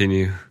 Anyway,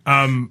 continue.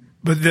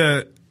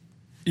 But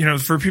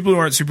for people who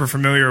aren't super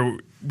familiar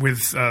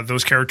with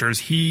those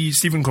characters,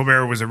 Stephen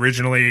Colbert was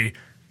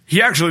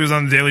he actually was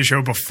on The Daily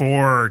Show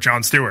before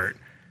Jon Stewart.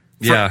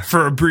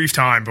 For a brief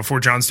time before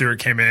Jon Stewart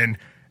came in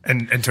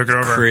and took it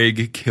over.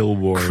 Craig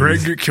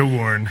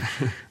Kilborn.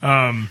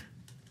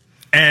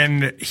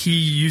 And he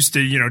used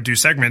to, do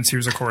segments. He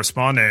was a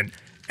correspondent.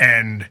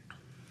 And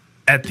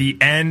at the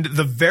end,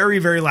 the very,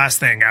 very last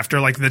thing, after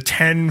like the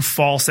 10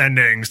 false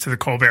endings to the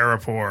Colbert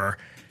Report,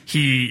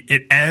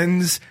 it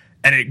ends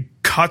and it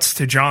cuts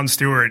to Jon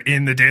Stewart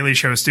in the Daily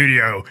Show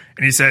studio.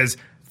 And he says,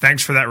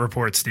 "Thanks for that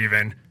report,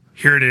 Stephen.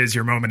 Here it is.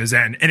 Your moment is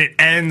end." And it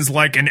ends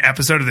like an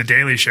episode of the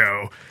Daily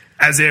Show,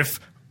 as if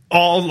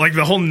all like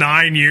the whole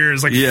 9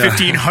 years,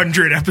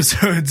 1,500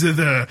 episodes of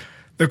the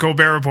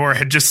Colbert Report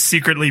had just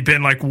secretly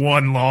been like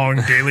one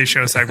long Daily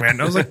Show segment.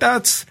 And I was like,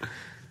 that's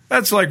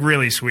That's like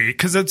really sweet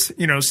because it's,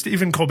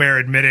 Stephen Colbert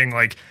admitting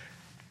like,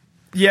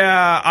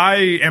 yeah,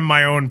 I am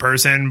my own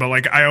person, but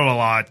like I owe a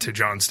lot to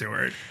Jon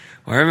Stewart.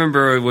 Well, I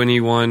remember when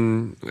he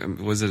won,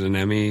 was it an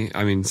Emmy?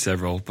 I mean,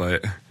 several,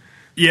 but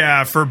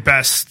yeah, for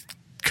best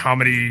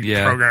comedy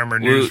program or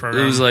news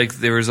program. It was like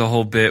there was a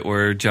whole bit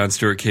where Jon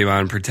Stewart came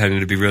on and pretended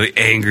to be really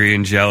angry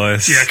and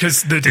jealous. Yeah,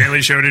 because The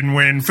Daily Show didn't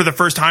win for the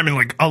first time in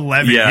like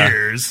 11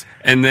 years.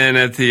 And then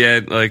at the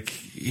end, like,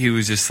 he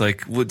was just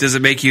like, well, does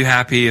it make you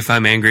happy if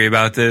I'm angry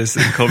about this?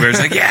 And Colbert's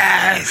like,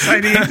 yes, I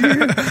need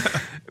you.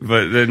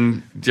 But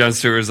then Jon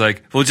Stewart was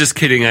like, well, just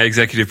kidding, I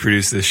executive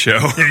produced this show.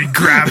 And he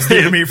grabs the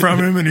Emmy from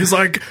him and he's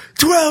like,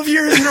 12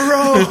 years in a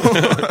row.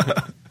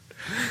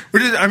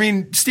 Which is, I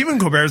mean, Stephen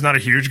Colbert is not a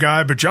huge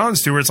guy, but Jon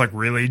Stewart's like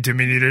really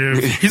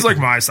diminutive. He's like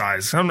my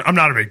size. I'm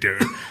not a big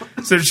dude.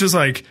 So it's just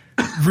like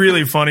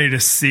really funny to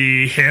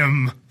see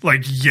him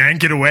like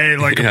yank it away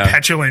like a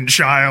petulant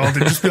child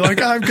and just be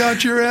like, I've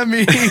got your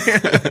Emmy.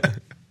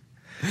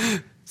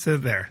 So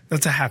there,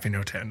 that's a happy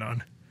note to end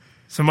on.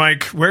 So,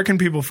 Mike, where can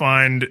people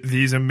find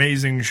these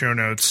amazing show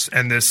notes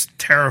and this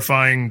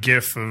terrifying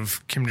GIF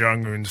of Kim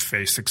Jong-un's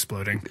face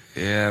exploding?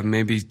 Yeah,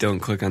 maybe don't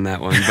click on that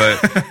one, but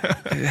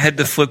head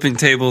to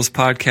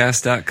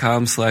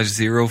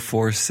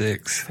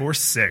flippingtablespodcast.com/046.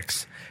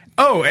 46.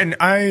 Oh, and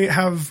I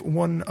have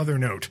one other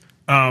note.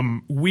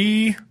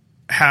 We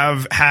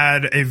have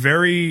had a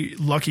very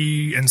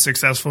lucky and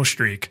successful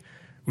streak.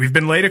 We've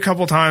been late a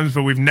couple times,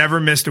 but we've never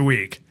missed a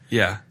week.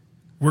 Yeah.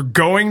 We're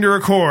going to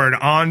record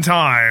on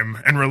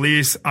time and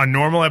release a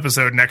normal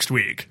episode next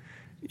week.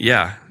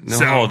 Yeah, no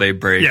holiday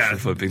break for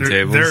Flipping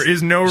Tables. There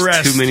is no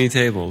rest. Too many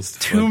tables.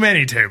 Too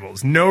many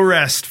tables. No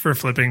rest for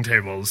Flipping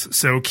Tables.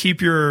 So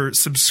keep your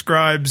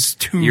subscribes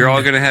tuned. You're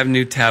all going to have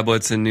new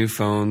tablets and new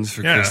phones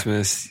for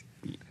Christmas.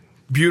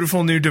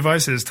 Beautiful new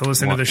devices to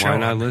listen to the show. Why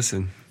not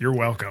listen? You're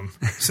welcome.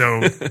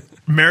 So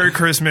Merry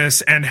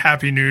Christmas and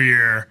Happy New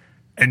Year,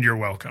 and you're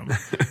welcome.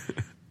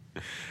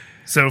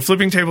 So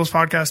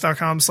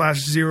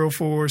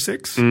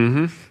flippingtablespodcast.com/046.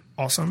 Mm-hmm.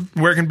 Awesome.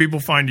 Where can people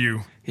find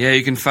you? Yeah,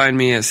 you can find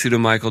me at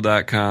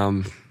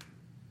pseudomichael.com.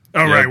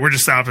 Oh, right. We're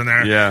just stopping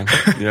there. Yeah.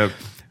 Yep.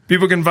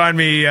 People can find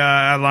me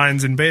at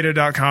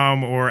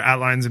lionsandbeta.com or at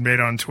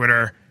lionsandbeta on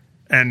Twitter.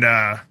 And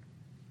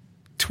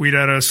tweet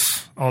at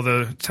us all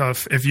the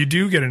stuff. If you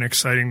do get an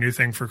exciting new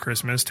thing for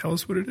Christmas, tell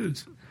us what it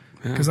is.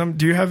 Because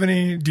do you have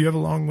a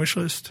long wish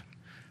list?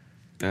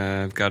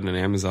 I've got an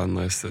Amazon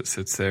list that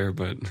sits there,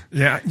 but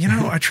yeah,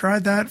 I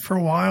tried that for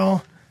a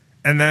while,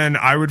 and then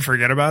I would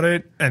forget about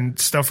it, and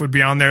stuff would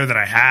be on there that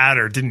I had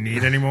or didn't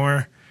need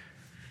anymore.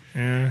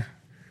 Yeah,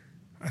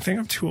 I think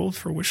I'm too old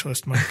for a wish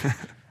list, Mike.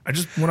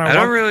 When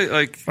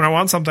I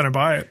want something, I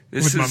buy it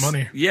with my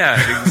money. Yeah,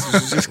 I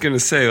was just gonna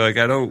say, like,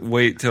 I don't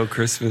wait till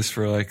Christmas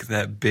for like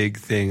that big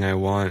thing I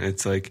want.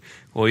 It's like,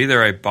 well,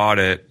 either I bought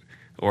it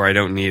or I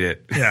don't need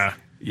it. Yeah.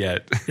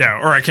 Yet. Yeah,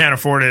 or I can't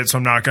afford it, so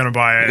I'm not going to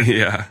buy it.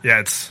 Yeah. Yeah,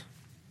 it's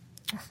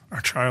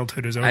our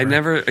childhood is over. I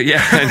never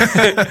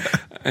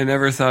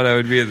thought I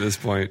would be at this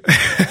point.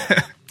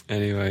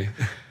 Anyway.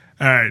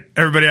 All right.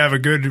 Everybody have a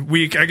good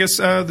week. I guess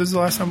this is the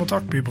last time we'll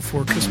talk to people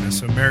before Christmas,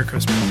 so Merry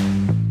Christmas.